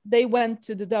Americans, they went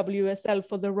to the WSL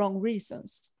for the wrong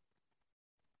reasons.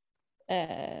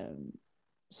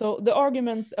 So the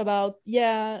arguments about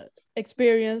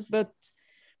experience, but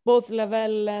both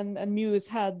Lavelle and Mewis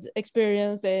had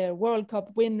experience. They're World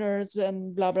Cup winners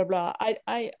and blah blah blah.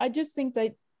 I just think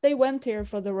they went here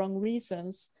for the wrong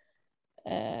reasons,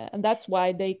 and that's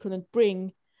why they couldn't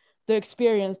bring the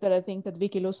experience that I think that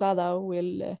Vicky Lozada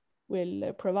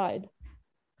will provide.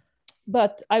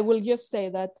 But I will just say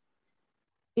that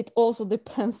it also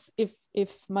depends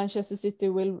if Manchester City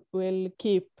will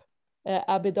keep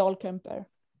Abby Dahlkemper,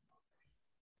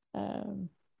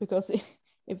 because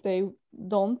if they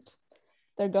don't,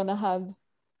 they're gonna have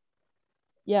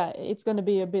it's gonna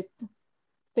be a bit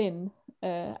thin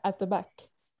at the back.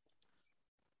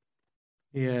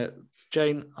 Yeah,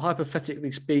 Jane,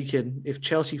 hypothetically speaking, if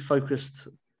Chelsea focused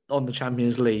on the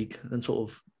Champions League and sort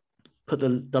of put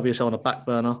the WSL on a back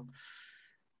burner,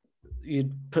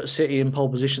 you'd put City in pole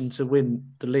position to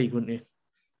win the league, wouldn't you?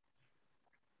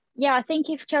 Yeah, I think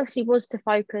if Chelsea was to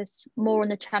focus more on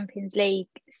the Champions League,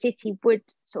 City would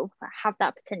sort of have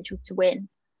that potential to win.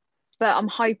 But I'm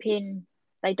hoping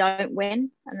they don't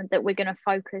win and that we're going to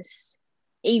focus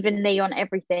evenly on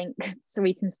everything so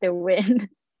we can still win.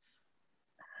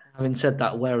 Having said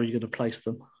that, where are you going to place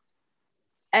them?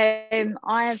 I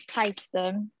have placed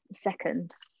them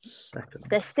second. Second. So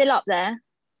they're still up there,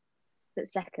 but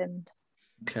second.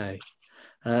 Okay.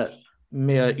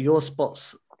 Mia, your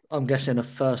spots, I'm guessing, are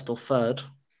first or third.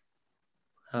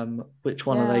 Which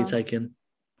one are they taking?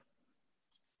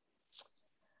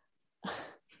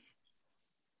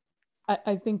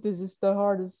 I think this is the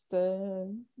hardest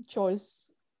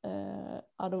choice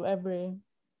out of every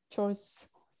choice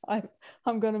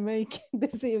I'm going to make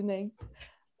this evening.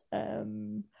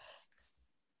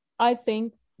 I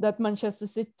think that Manchester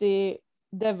City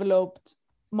developed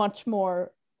much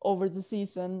more over the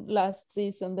season, last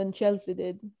season, than Chelsea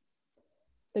did.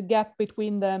 The gap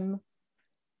between them,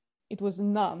 it was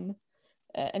none.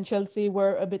 And Chelsea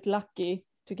were a bit lucky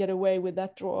to get away with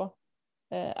that draw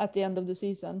at the end of the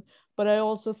season. But I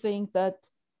also think that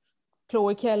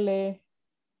Chloe Kelly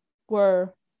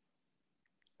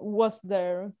was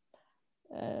their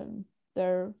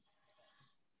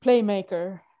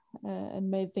playmaker and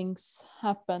made things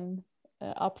happen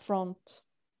up front.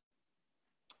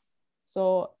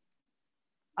 So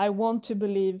I want to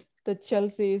believe that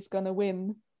Chelsea is going to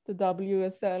win the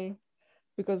WSL,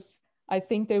 because I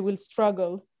think they will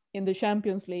struggle in the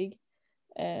Champions League.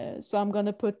 So I'm going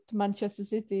to put Manchester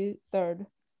City third.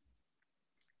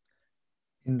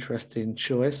 Interesting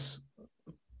choice.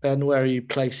 Ben, where are you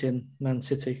placing Man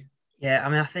City? Yeah, I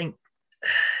mean, I think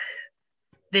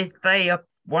they are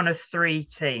one of three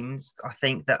teams, I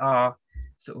think, that are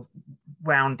sort of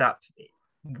wound up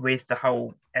with the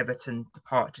whole Everton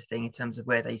departure thing in terms of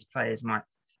where these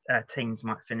teams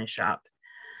might finish up.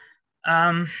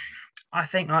 I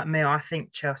think, like me, I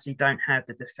think Chelsea don't have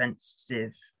the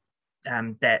defensive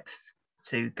depth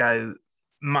to go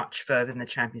much further in the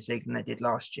Champions League than they did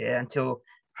last year.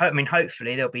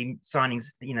 Hopefully there'll be signings.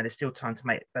 There's still time to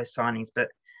make those signings, but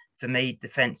for me,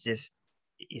 defensive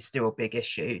is still a big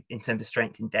issue in terms of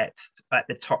strength and depth at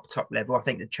the top level. I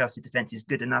think the Chelsea defense is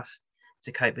good enough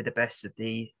to cope with the best of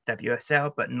the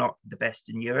WSL, but not the best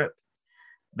in Europe.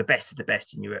 The best of the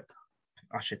best in Europe,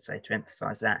 I should say, to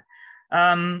emphasize that.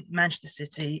 Manchester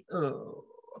City, oh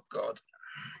God,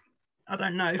 I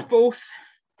don't know, fourth.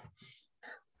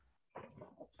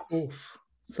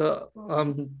 So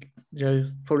I'm,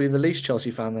 probably the least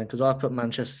Chelsea fan then, because I put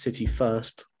Manchester City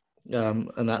first,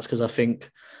 and that's because I think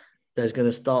there's going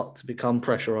to start to become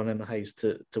pressure on Emma Hayes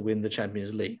to win the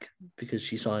Champions League, because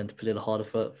she signed Pernilla Harder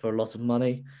for a lot of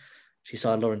money. She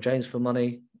signed Lauren James for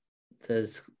money.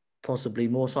 There's possibly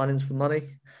more signings for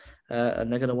money,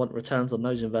 and they're going to want returns on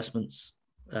those investments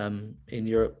in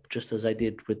Europe, just as they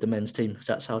did with the men's team, because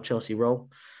that's how Chelsea roll.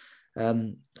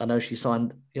 I know she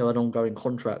signed an ongoing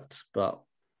contract, but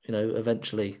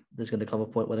eventually there's going to come a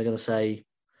point where they're going to say,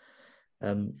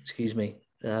 excuse me,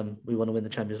 we want to win the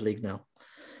Champions League now.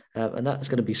 And that's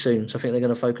going to be soon. So I think they're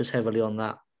going to focus heavily on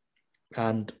that.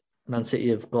 And Man City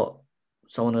have got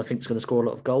someone I think is going to score a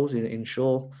lot of goals in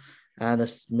Shaw, and a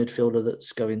midfielder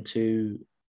that's going to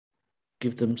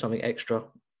give them something extra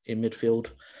in midfield.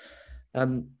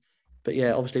 But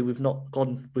yeah, obviously we've not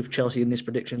gone with Chelsea in this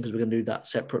prediction because we're going to do that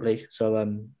separately. So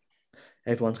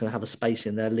everyone's going to have a space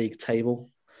in their league table.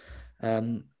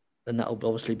 And that will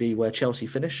obviously be where Chelsea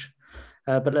finish.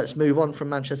 But let's move on from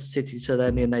Manchester City to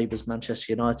their near neighbours,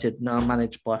 Manchester United, now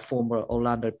managed by former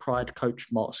Orlando Pride coach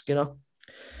Mark Skinner.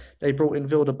 They brought in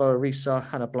Vilda Boarisa,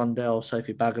 Hannah Blundell,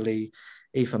 Sophie Baggerly,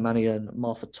 Aoife Mannion,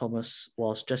 Martha Thomas,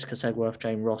 whilst Jessica Segworth,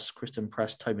 Jane Ross, Kristen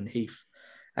Press, Tobin Heath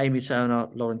Amy Turner,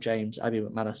 Lauren James, Abby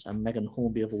McManus, and Megan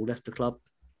Hornby have all left the club.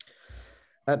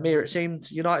 Mia, it seemed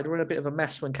United were in a bit of a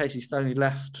mess when Casey Stoney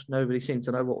left. Nobody seemed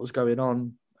to know what was going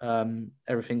on.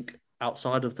 Everything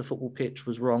outside of the football pitch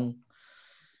was wrong.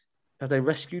 Have they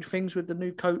rescued things with the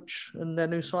new coach and their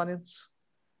new signings?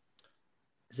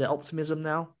 Is there optimism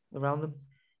now around them?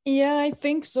 Yeah, I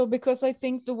think so, because I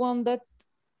think the one that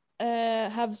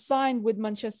have signed with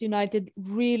Manchester United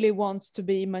really wants to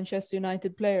be Manchester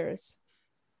United players.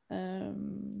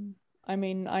 I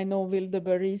mean, I know Vilde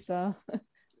Berisa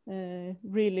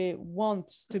really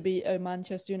wants to be a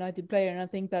Manchester United player, and I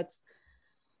think that's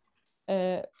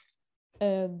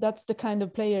the kind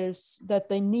of players that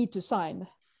they need to sign,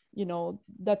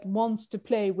 that wants to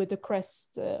play with the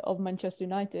crest of Manchester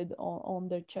United on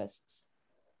their chests.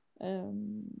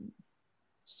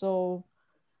 So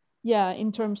yeah,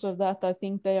 in terms of that, I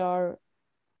think they are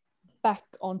back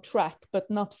on track, but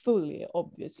not fully,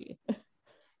 obviously.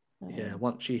 Yeah,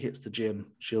 once she hits the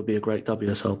gym, she'll be a great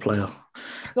WSL player.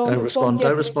 Don't respond,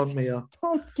 Mia.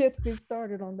 Don't get me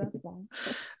started on that one.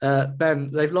 Ben,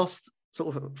 they've lost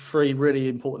sort of 3 really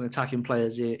important attacking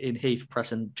players in Heath,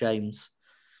 Press, and James.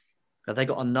 Have they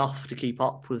got enough to keep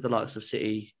up with the likes of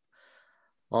City,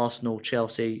 Arsenal,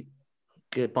 Chelsea?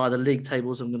 By the league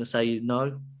tables, I'm going to say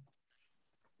no.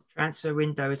 Transfer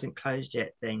window isn't closed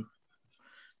yet, Dean.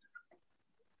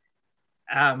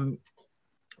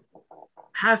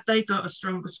 Have they got a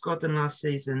stronger squad than last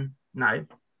season? No.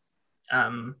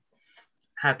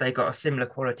 Have they got a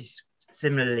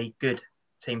similarly good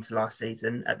team to last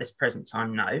season at this present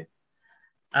time? No.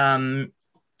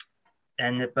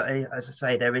 But as I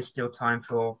say, there is still time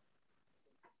for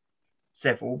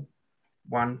several,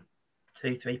 1,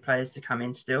 2, 3 players to come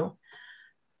in still.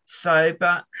 So,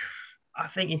 but I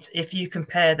think if you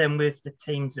compare them with the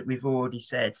teams that we've already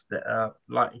said that are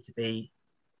likely to be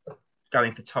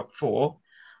going for top 4,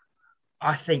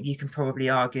 I think you can probably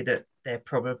argue that they're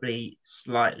probably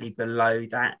slightly below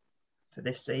that for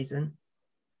this season.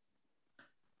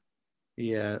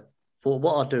 Yeah. Well,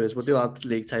 what I'll do is we'll do our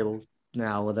league table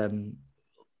now, and then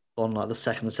on like the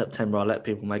 2nd of September, I'll let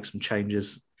people make some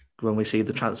changes when we see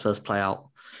the transfers play out.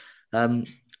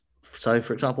 So,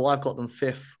 for example, I've got them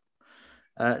 5th.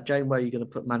 Jane, where are you going to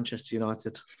put Manchester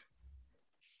United?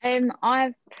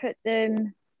 I've put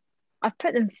them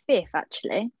 5th,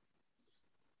 actually.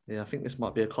 Yeah, I think this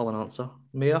might be a common answer.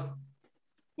 Mia?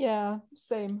 Yeah,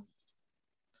 same.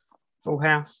 Full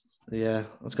house. Yeah,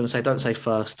 I was going to say, don't say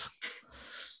 1st,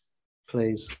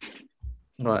 please.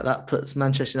 Right, that puts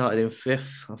Manchester United in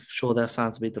 5th. I'm sure their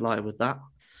fans will be delighted with that.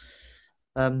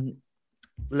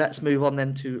 Let's move on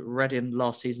then to Reading,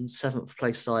 last season's 7th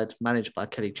place side, managed by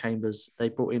Kelly Chambers. They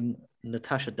brought in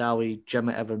Natasha Dowie,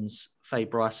 Gemma Evans, Faye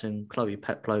Bryson, Chloe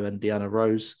Peplow, and Deanna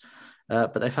Rose.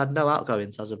 But they've had no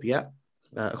outgoings as of yet,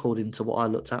 according to what I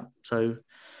looked at. So,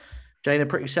 Jane, a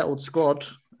pretty settled squad,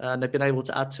 and they've been able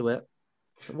to add to it.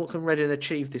 What can Reading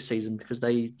achieve this season? Because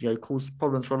they caused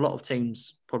problems for a lot of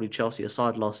teams, probably Chelsea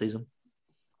aside last season.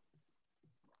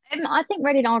 I think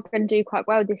Reading are going to do quite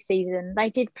well this season. They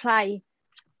did play.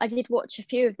 I did watch a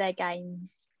few of their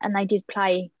games, and they did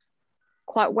play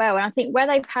quite well. And I think where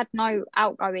they've had no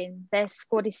outgoings, their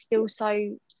squad is still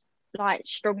so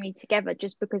strongly together,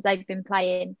 just because they've been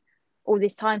playing all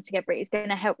this time together. It's going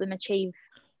to help them achieve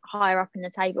higher up in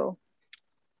the table.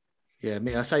 Yeah,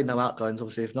 I say no outgoings.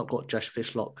 Obviously, they've not got Josh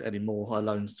Fishlock anymore. Her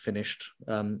loan's finished.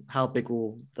 How big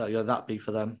will that be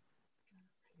for them?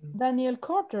 Danielle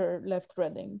Carter left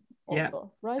Reading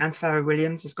also, yeah. Right? And Farrah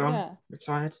Williams is gone,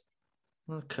 retired.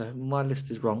 Okay, my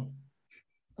list is wrong.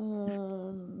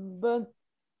 But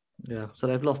yeah, so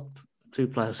they've lost 2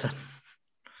 players then.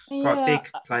 Quite big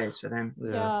players for them.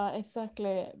 Yeah,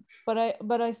 exactly.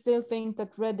 But I still think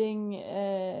that Reading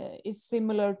is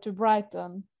similar to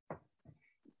Brighton.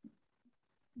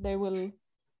 They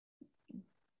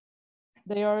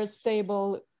are a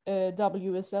stable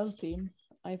WSL team,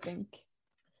 I think.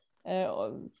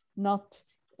 Not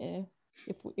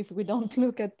if we don't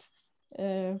look at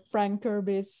Frank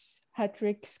Kirby's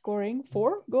hat-trick scoring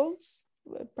 4 goals,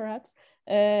 perhaps.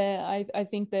 I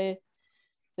think they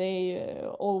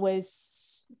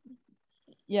always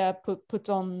put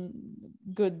on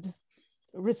good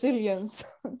resilience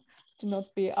to not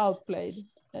be outplayed,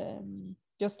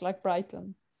 just like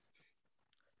Brighton.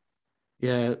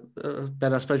 Yeah,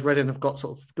 Ben, I suppose Reading have got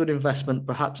sort of good investment,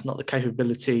 perhaps not the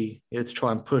capability to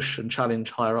try and push and challenge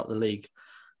higher up the league.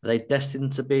 Are they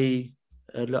destined to be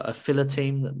a filler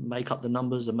team that make up the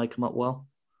numbers and make them up well?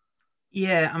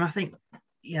 Yeah, and I think,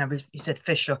 you said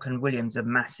Fishlock and Williams are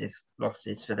massive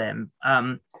losses for them.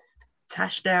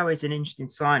 Tash Dowie is an interesting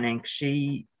signing.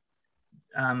 She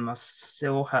I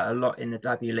saw her a lot in the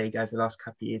W League over the last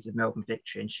couple of years of Melbourne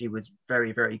Victory, and she was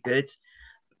very, very good.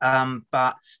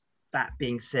 But that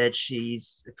being said,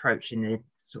 she's approaching the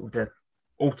sort of the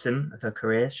autumn of her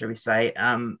career, shall we say.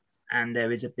 And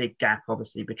there is a big gap,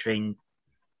 obviously, between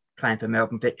playing for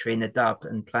Melbourne Victory in the dub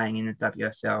and playing in the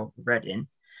WSL Reading.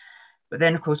 But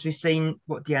then, of course, we've seen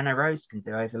what Deanna Rose can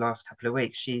do over the last couple of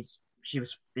weeks. She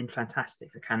was been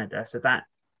fantastic for Canada. So that,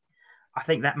 I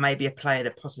think that may be a player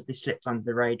that possibly slipped under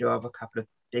the radar of a couple of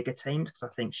bigger teams, because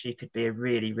I think she could be a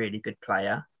really, really good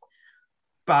player.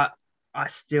 But I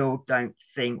still don't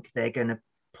think they're going to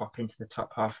pop into the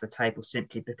top half of the table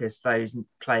simply because those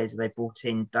players that they brought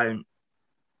in don't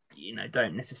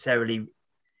necessarily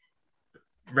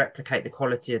replicate the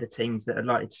quality of the teams that are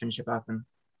likely to finish above them.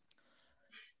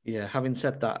 Yeah, having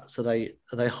said that, so are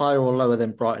they higher or lower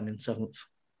than Brighton in 7th?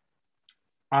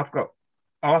 I thought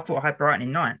I had Brighton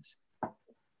in 9th.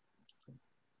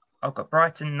 I've got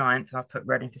Brighton 9th, I put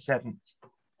Reading for 7th.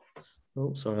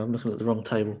 Oh, sorry, I'm looking at the wrong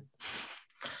table.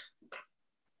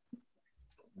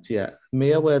 Yeah,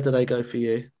 Mia, where did they go for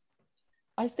you?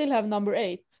 I still have number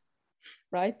 8,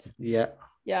 right? Yeah.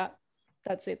 Yeah,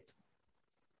 that's it.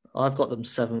 I've got them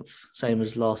 7th, same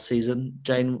as last season.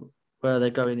 Jane, where are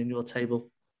they going in your table?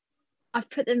 I've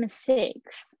put them as 6th.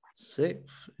 6th,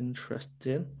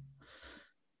 interesting.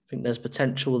 I think there's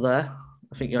potential there.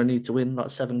 I think you only need to win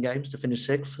like 7 games to finish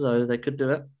 6th, so they could do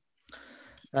it.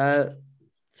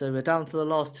 So we're down to the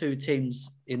last 2 teams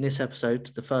in this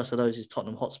episode. The first of those is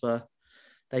Tottenham Hotspur.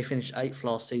 They finished 8th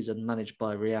last season, managed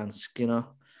by Rhiannon Skinner.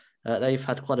 They've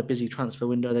had quite a busy transfer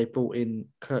window. They brought in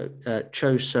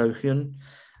Cho So-hyun,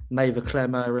 Maeva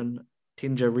Clermaran,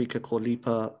 Tinja Rika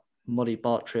Korlipa, Molly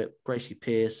Bartrip, Gracie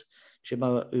Pearce,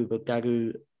 Shimoa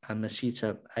Ubagagu, and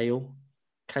Masita Ale,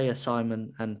 Kaya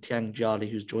Simon, and Tiang Jali,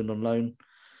 who's joined on loan.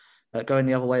 Going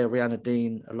the other way are Rihanna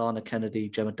Dean, Alana Kennedy,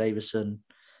 Gemma Davison,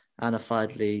 Anna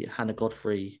Fidley, Hannah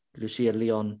Godfrey, Lucia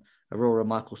Leon, Aurora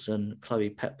Michelson, Chloe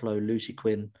Peplow, Lucy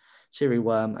Quinn, Siri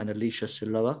Worm, and Alicia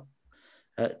Suloa.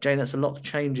 Jane, that's a lot of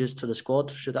changes to the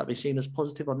squad. Should that be seen as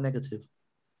positive or negative?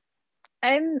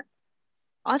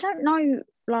 I don't know.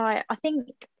 Like, I think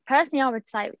personally, I would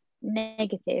say it's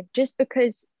negative, just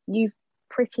because you've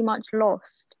pretty much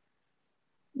lost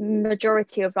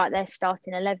majority of like their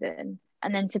starting 11,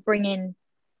 and then to bring in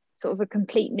sort of a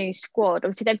complete new squad.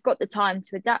 Obviously, they've got the time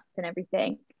to adapt and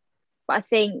everything, but I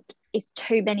think it's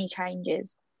too many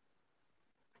changes.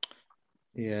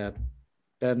 Yeah.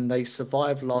 Then they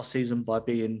survived last season by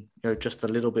being, just a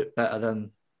little bit better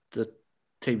than the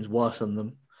teams worse than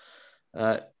them.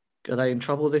 Are they in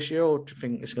trouble this year, or do you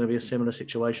think it's going to be a similar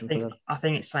situation for them? I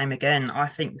think it's same again. I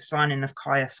think the signing of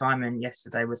Kaya Simon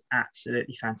yesterday was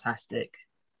absolutely fantastic.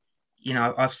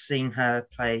 I've seen her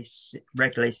play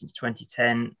regularly since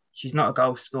 2010. She's not a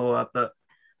goal scorer, but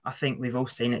I think we've all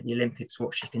seen at the Olympics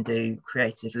what she can do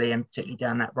creatively, and particularly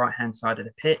down that right-hand side of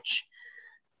the pitch.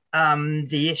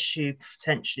 The issue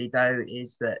potentially, though,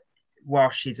 is that while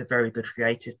she's a very good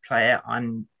creative player, I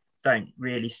don't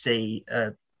really see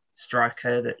a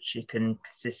striker that she can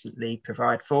consistently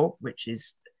provide for, which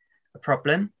is a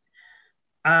problem.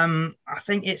 I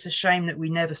think it's a shame that we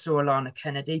never saw Alana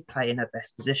Kennedy play in her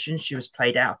best position. She was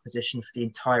played out of position for the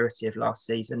entirety of last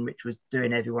season, which was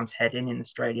doing everyone's head in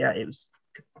Australia. It was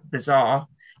bizarre.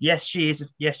 Yes, she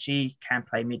can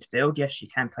play midfield. Yes, she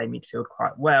can play midfield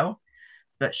quite well,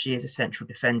 but she is a central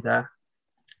defender,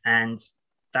 and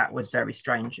that was very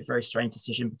strange, a very strange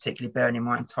decision, particularly bearing in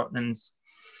mind Tottenham's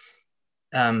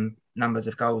numbers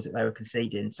of goals that they were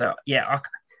conceding. So yeah,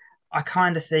 I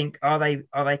kind of think, are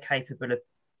they capable of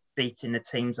beating the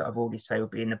teams that I've already said will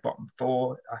be in the bottom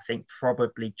 4? I think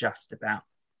probably just about.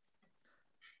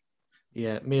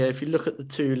 Yeah, Mia, if you look at the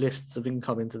 2 lists of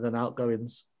incomings and then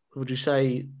outgoings, would you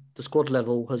say the squad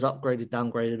level has upgraded,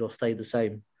 downgraded, or stayed the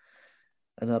same?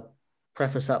 And I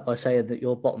preface that by saying that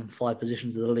your bottom 5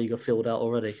 positions of the league are filled out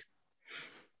already.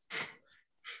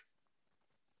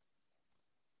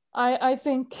 I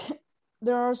think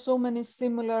there are so many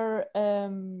similar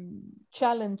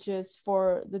challenges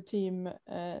for the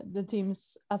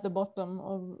teams at the bottom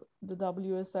of the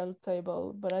WSL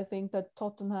table, but I think that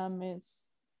Tottenham is,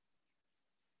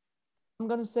 I'm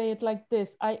going to say it like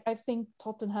this, I think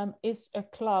Tottenham is a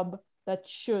club that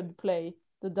should play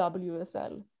the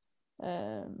WSL.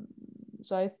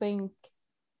 So I think,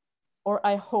 or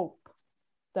I hope,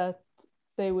 that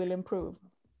they will improve.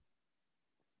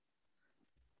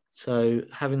 So,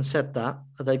 having said that,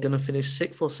 are they going to finish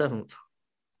 6th or 7th?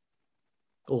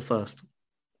 Or 1st?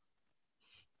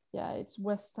 Yeah, it's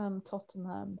West Ham,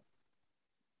 Tottenham.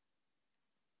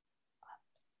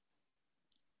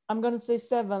 I'm going to say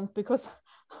 7th because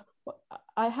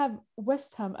I have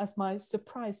West Ham as my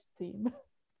surprise team.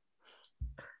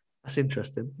 That's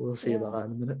interesting. We'll see about that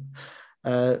in a minute.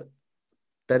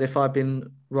 Ben, if I've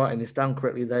been writing this down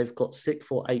correctly, they've got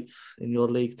 6th or 8th in your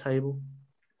league table.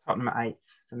 Tottenham at 8th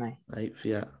for me.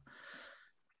 8th,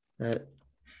 yeah.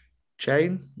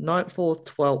 Jane, 9th or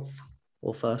 12th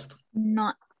or 1st?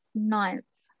 9th. 9th.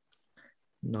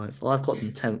 I've got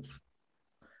them 10th.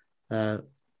 I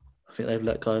think they've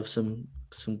let go of some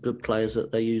good players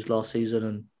that they used last season,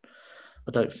 and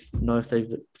I don't know if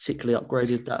they've particularly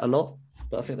upgraded that a lot,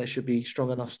 but I think they should be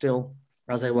strong enough still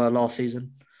as they were last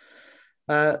season.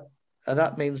 And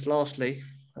that means, lastly,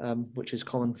 which is a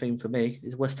common theme for me,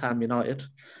 is West Ham United,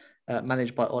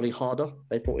 managed by Ollie Harder.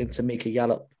 They brought in Tamika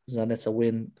Yallop, Zanetta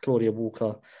Wynn, Claudia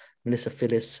Walker, Melissa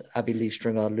Phillis, Abby Lee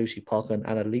Stringer, Lucy Parker, and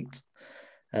Anna Leet.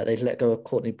 They let go of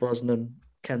Courtney Brosnan,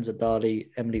 Kenza Dali,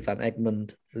 Emily Van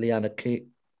Egmond, Liana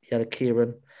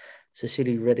Kieran,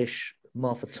 Cecilia Reddish,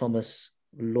 Martha Thomas,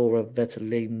 Laura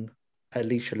Vetterlin,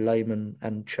 Alicia Lehman,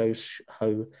 and Cho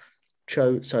So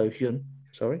Hyun.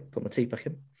 Sorry, put my teeth back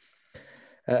in.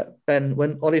 Ben,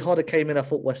 when Ollie Harder came in, I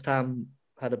thought West Ham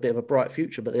had a bit of a bright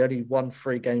future, but they only won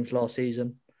 3 games last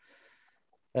season.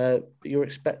 But you're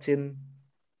expecting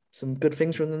some good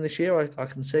things from them this year, I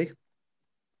can see.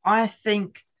 I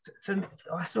think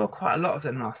I saw quite a lot of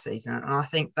them last season, and I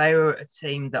think they were a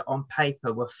team that on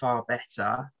paper were far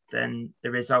better than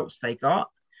the results they got,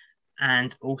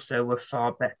 and also were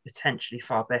potentially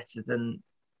far better than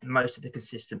most of the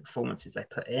consistent performances they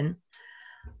put in.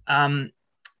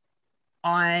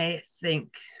 I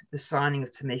think the signing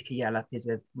of Tamika Yallop is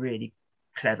a really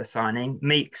clever signing.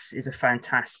 Meeks is a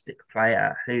fantastic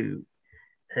player who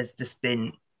has just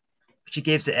been, she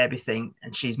gives it everything,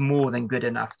 and she's more than good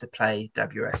enough to play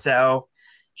WSL.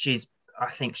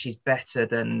 I think she's better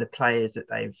than the players that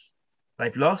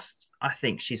they've lost. I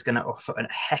think she's going to offer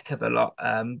a heck of a lot,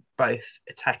 both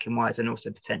attacking wise and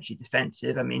also potentially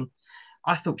defensive. I mean,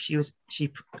 I thought she was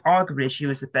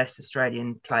the best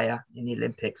Australian player in the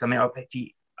Olympics. I mean, if you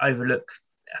overlook,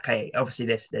 okay, obviously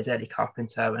there's Ellie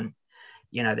Carpenter and,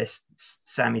 there's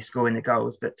Sammy scoring the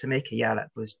goals, but Tamika Yallop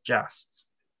was just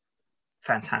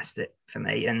fantastic for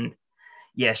me. And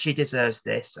yeah, she deserves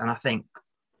this. And I think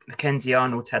Mackenzie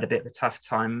Arnold's had a bit of a tough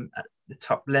time at the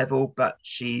top level, but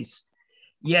she's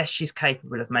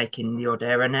capable of making the odd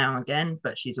error now and again,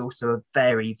 but she's also a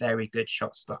very, very good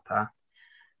shot stopper.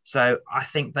 So I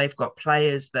think they've got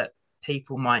players that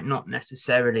people might not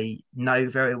necessarily know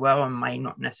very well and may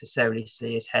not necessarily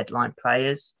see as headline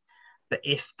players. But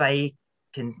if they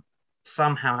can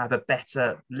somehow have a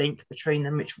better link between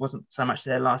them, which wasn't so much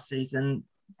there last season,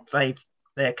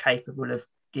 they're capable of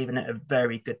giving it a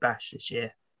very good bash this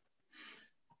year.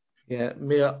 Yeah,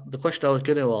 Mia, the question I was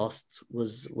going to ask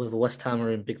was whether West Ham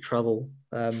are in big trouble.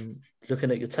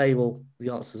 Looking at your table,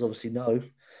 the answer is obviously no.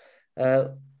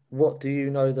 What do you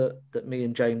know that me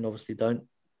and Jane obviously don't?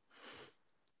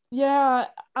 Yeah,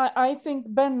 I think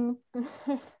Ben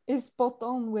is spot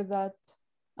on with that.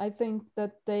 I think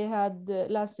that they had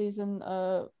last season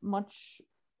a much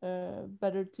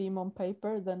better team on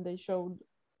paper than they showed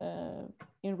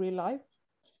in real life.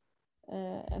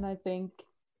 And I think,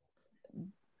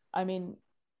 I mean,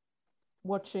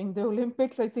 watching the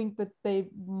Olympics, I think that they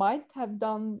might have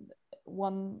done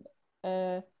one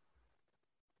of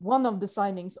the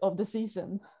signings of the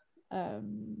season.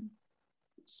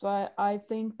 So I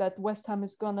think that West Ham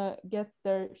is gonna get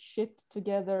their shit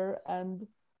together and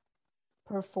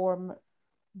perform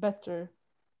better,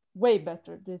 way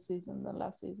better this season than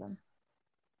last season.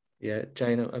 Yeah,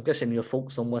 Jane, I'm guessing your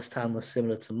thoughts on West Ham are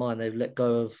similar to mine. They've let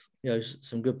go of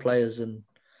some good players, and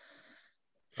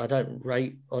I don't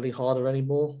rate Ollie Harder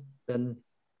anymore than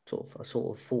I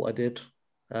sort of thought I did.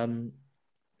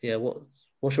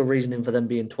 What's your reasoning for them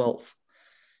being 12th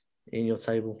in your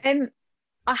table?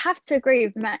 I have to agree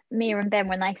with Mia and Ben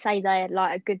when they say they're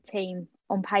like a good team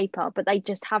on paper, but they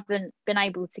just haven't been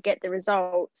able to get the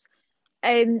results.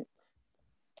 I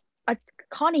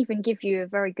can't even give you a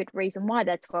very good reason why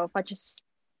they're 12th. I just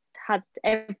had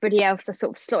everybody else I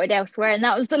sort of slotted elsewhere, and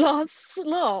that was the last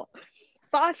slot.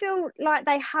 But I feel like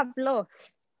they have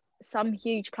lost some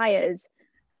huge players.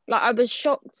 Like, I was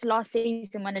shocked last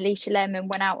season when Alicia Lemon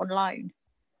went out on loan,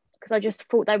 because I just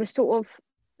thought they were sort of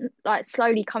like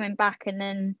slowly coming back, and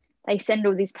then they send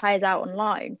all these players out on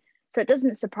loan. So it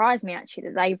doesn't surprise me actually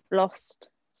that they've lost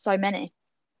so many.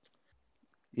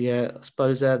 Yeah, I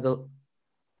suppose they're the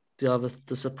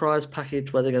surprise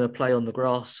package where they're going to play on the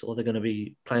grass or they're going to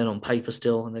be playing on paper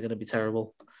still, and they're going to be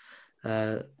terrible.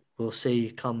 We'll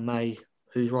see come May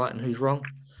who's right and who's wrong.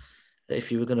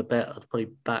 If you were going to bet, I'd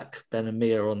probably back Ben and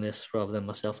Mia on this rather than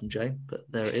myself and Jane, but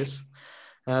there it is.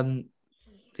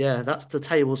 yeah, that's the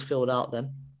tables filled out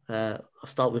then. I'll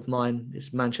start with mine.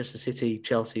 It's Manchester City,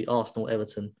 Chelsea, Arsenal,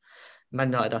 Everton,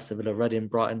 Man United, Aston Villa, Reading,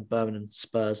 Brighton, Birmingham,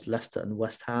 Spurs, Leicester and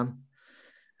West Ham.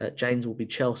 Jane's will be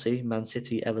Chelsea, Man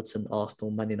City, Everton, Arsenal,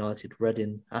 Man United,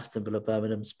 Reading, Aston Villa,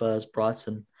 Birmingham, Spurs,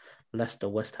 Brighton, Leicester,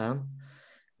 West Ham.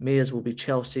 Mia's will be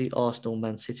Chelsea, Arsenal,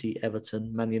 Man City,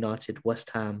 Everton, Man United,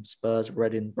 West Ham, Spurs,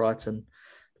 Reading, Brighton,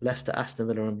 Leicester, Aston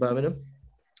Villa and Birmingham.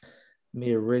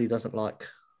 Mia really doesn't like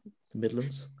the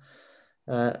Midlands.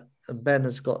 And Ben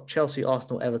has got Chelsea,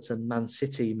 Arsenal, Everton, Man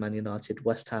City, Man United,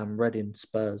 West Ham, Reading,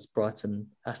 Spurs, Brighton,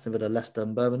 Aston Villa, Leicester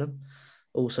and Birmingham.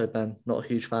 Also, Ben, not a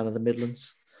huge fan of the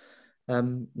Midlands.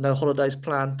 No holidays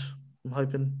planned, I'm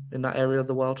hoping, in that area of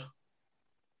the world.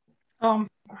 I'm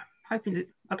hoping that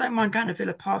I don't mind going to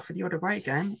Villa Park for the odd away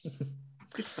game. It's a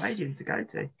good stadium to go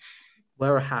to.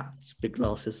 Wear a hat, big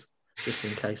glasses, just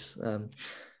in case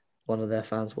one of their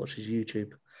fans watches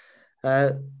YouTube.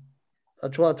 I'll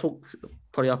try to talk,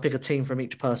 probably I'll pick a team from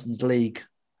each person's league.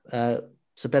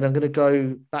 So Ben, I'm going to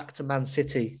go back to Man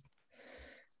City,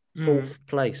 4th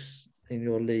place in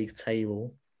your league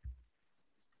table.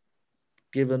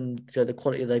 Given the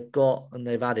quality they've got and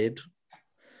they've added,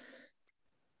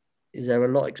 is there a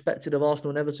lot expected of Arsenal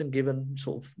and Everton, given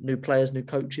sort of new players, new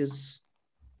coaches?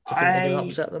 Do you think they're going to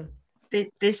upset them?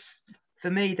 For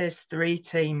me, there's 3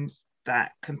 teams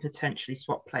that can potentially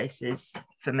swap places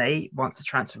for me once the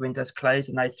transfer window's closed,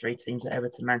 and those 3 teams are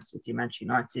Everton, Man City, Manchester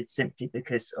United, simply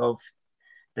because of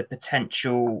the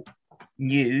potential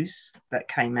news that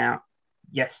came out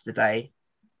yesterday.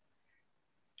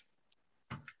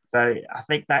 So I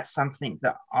think that's something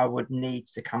that I would need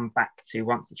to come back to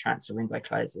once the transfer window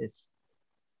closes.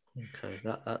 Okay,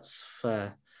 that's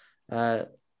fair.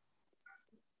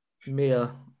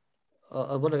 Mia,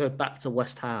 I want to go back to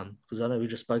West Ham because I know we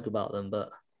just spoke about them, but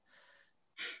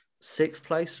 6th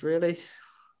place, really?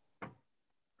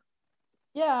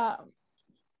 Yeah.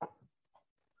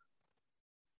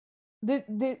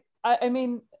 I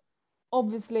mean,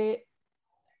 obviously,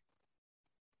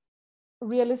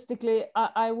 realistically,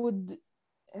 I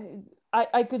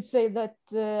could say that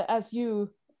as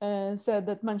you said,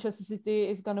 that Manchester City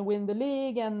is going to win the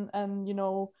league, and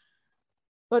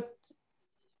but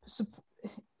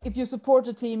if you support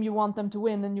a team, you want them to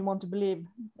win and you want to believe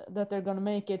that they're going to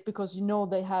make it because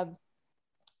they have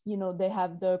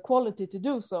the quality to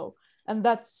do so, and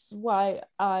that's why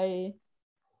I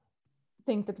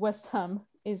think that West Ham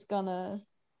is gonna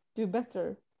do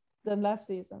better than last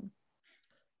season.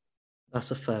 That's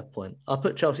a fair point. I'll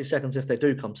put Chelsea second if they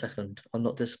do come second. I'm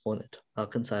not disappointed. I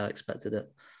can say I expected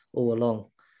it all along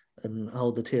and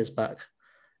hold the tears back.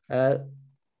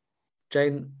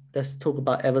 Jane, let's talk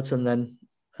about Everton then.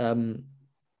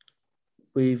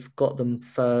 We've got them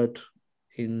 3rd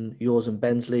in yours and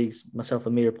Ben's leagues. Myself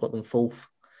and Mia have got them 4th.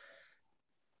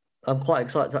 I'm quite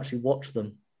excited to actually watch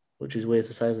them, which is weird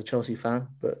to say as a Chelsea fan,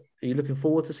 but are you looking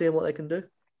forward to seeing what they can do?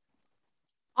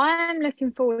 I am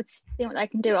looking forward to seeing what they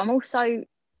can do. I'm also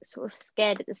sort of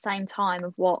scared at the same time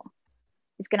of what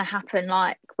is going to happen,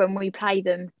 like when we play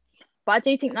them. But I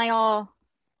do think they are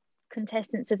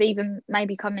contestants of even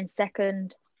maybe coming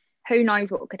second. Who knows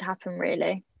what could happen,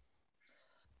 really?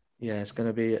 Yeah, it's going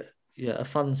to be a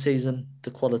fun season.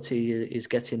 The quality is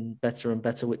getting better and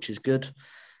better, which is good.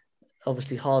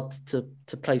 Obviously hard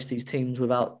to place these teams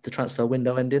without the transfer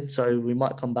window ending, so we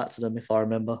might come back to them if I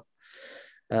remember.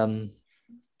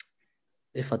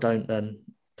 If I don't, then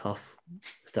tough.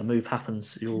 If that move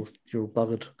happens, you're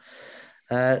buggered.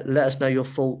 Let us know your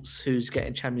thoughts. Who's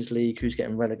getting Champions League? Who's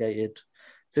getting relegated?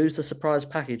 Who's the surprise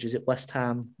package? Is it West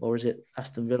Ham or is it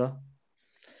Aston Villa?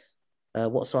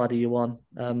 What side are you on?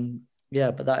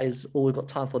 But that is all we've got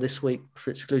time for this week.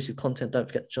 For exclusive content, don't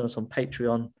forget to join us on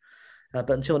Patreon. But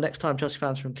until next time, Chelsea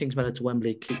fans, from Kingsmeadow to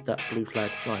Wembley, keep that blue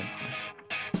flag flying.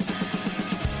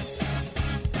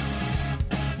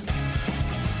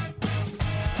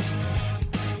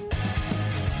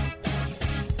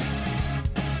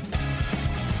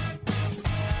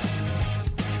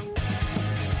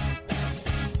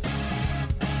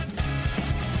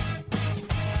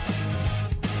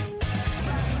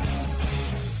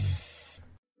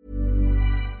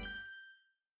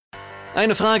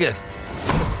 Eine Frage.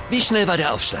 Wie schnell war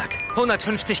der Aufschlag?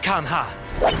 150 km/h.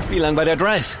 Wie lang war der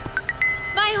Drive?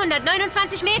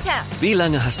 229 Meter. Wie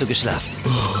lange hast du geschlafen?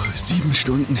 7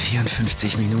 Stunden,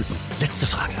 54 Minuten. Letzte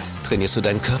Frage. Trainierst du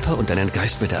deinen Körper und deinen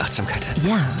Geist mit der Achtsamkeit-App?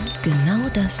 Ja, genau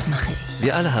das mache ich.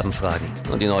 Wir alle haben Fragen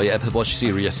und die neue Apple Watch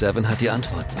Series 7 hat die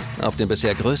Antworten. Auf dem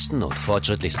bisher größten und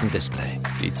fortschrittlichsten Display.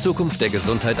 Die Zukunft der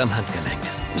Gesundheit am Handgelenk.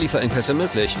 Lieferengpässe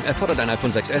möglich. Erfordert ein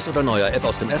iPhone 6s oder neuer App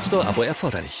aus dem App Store. Abo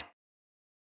erforderlich.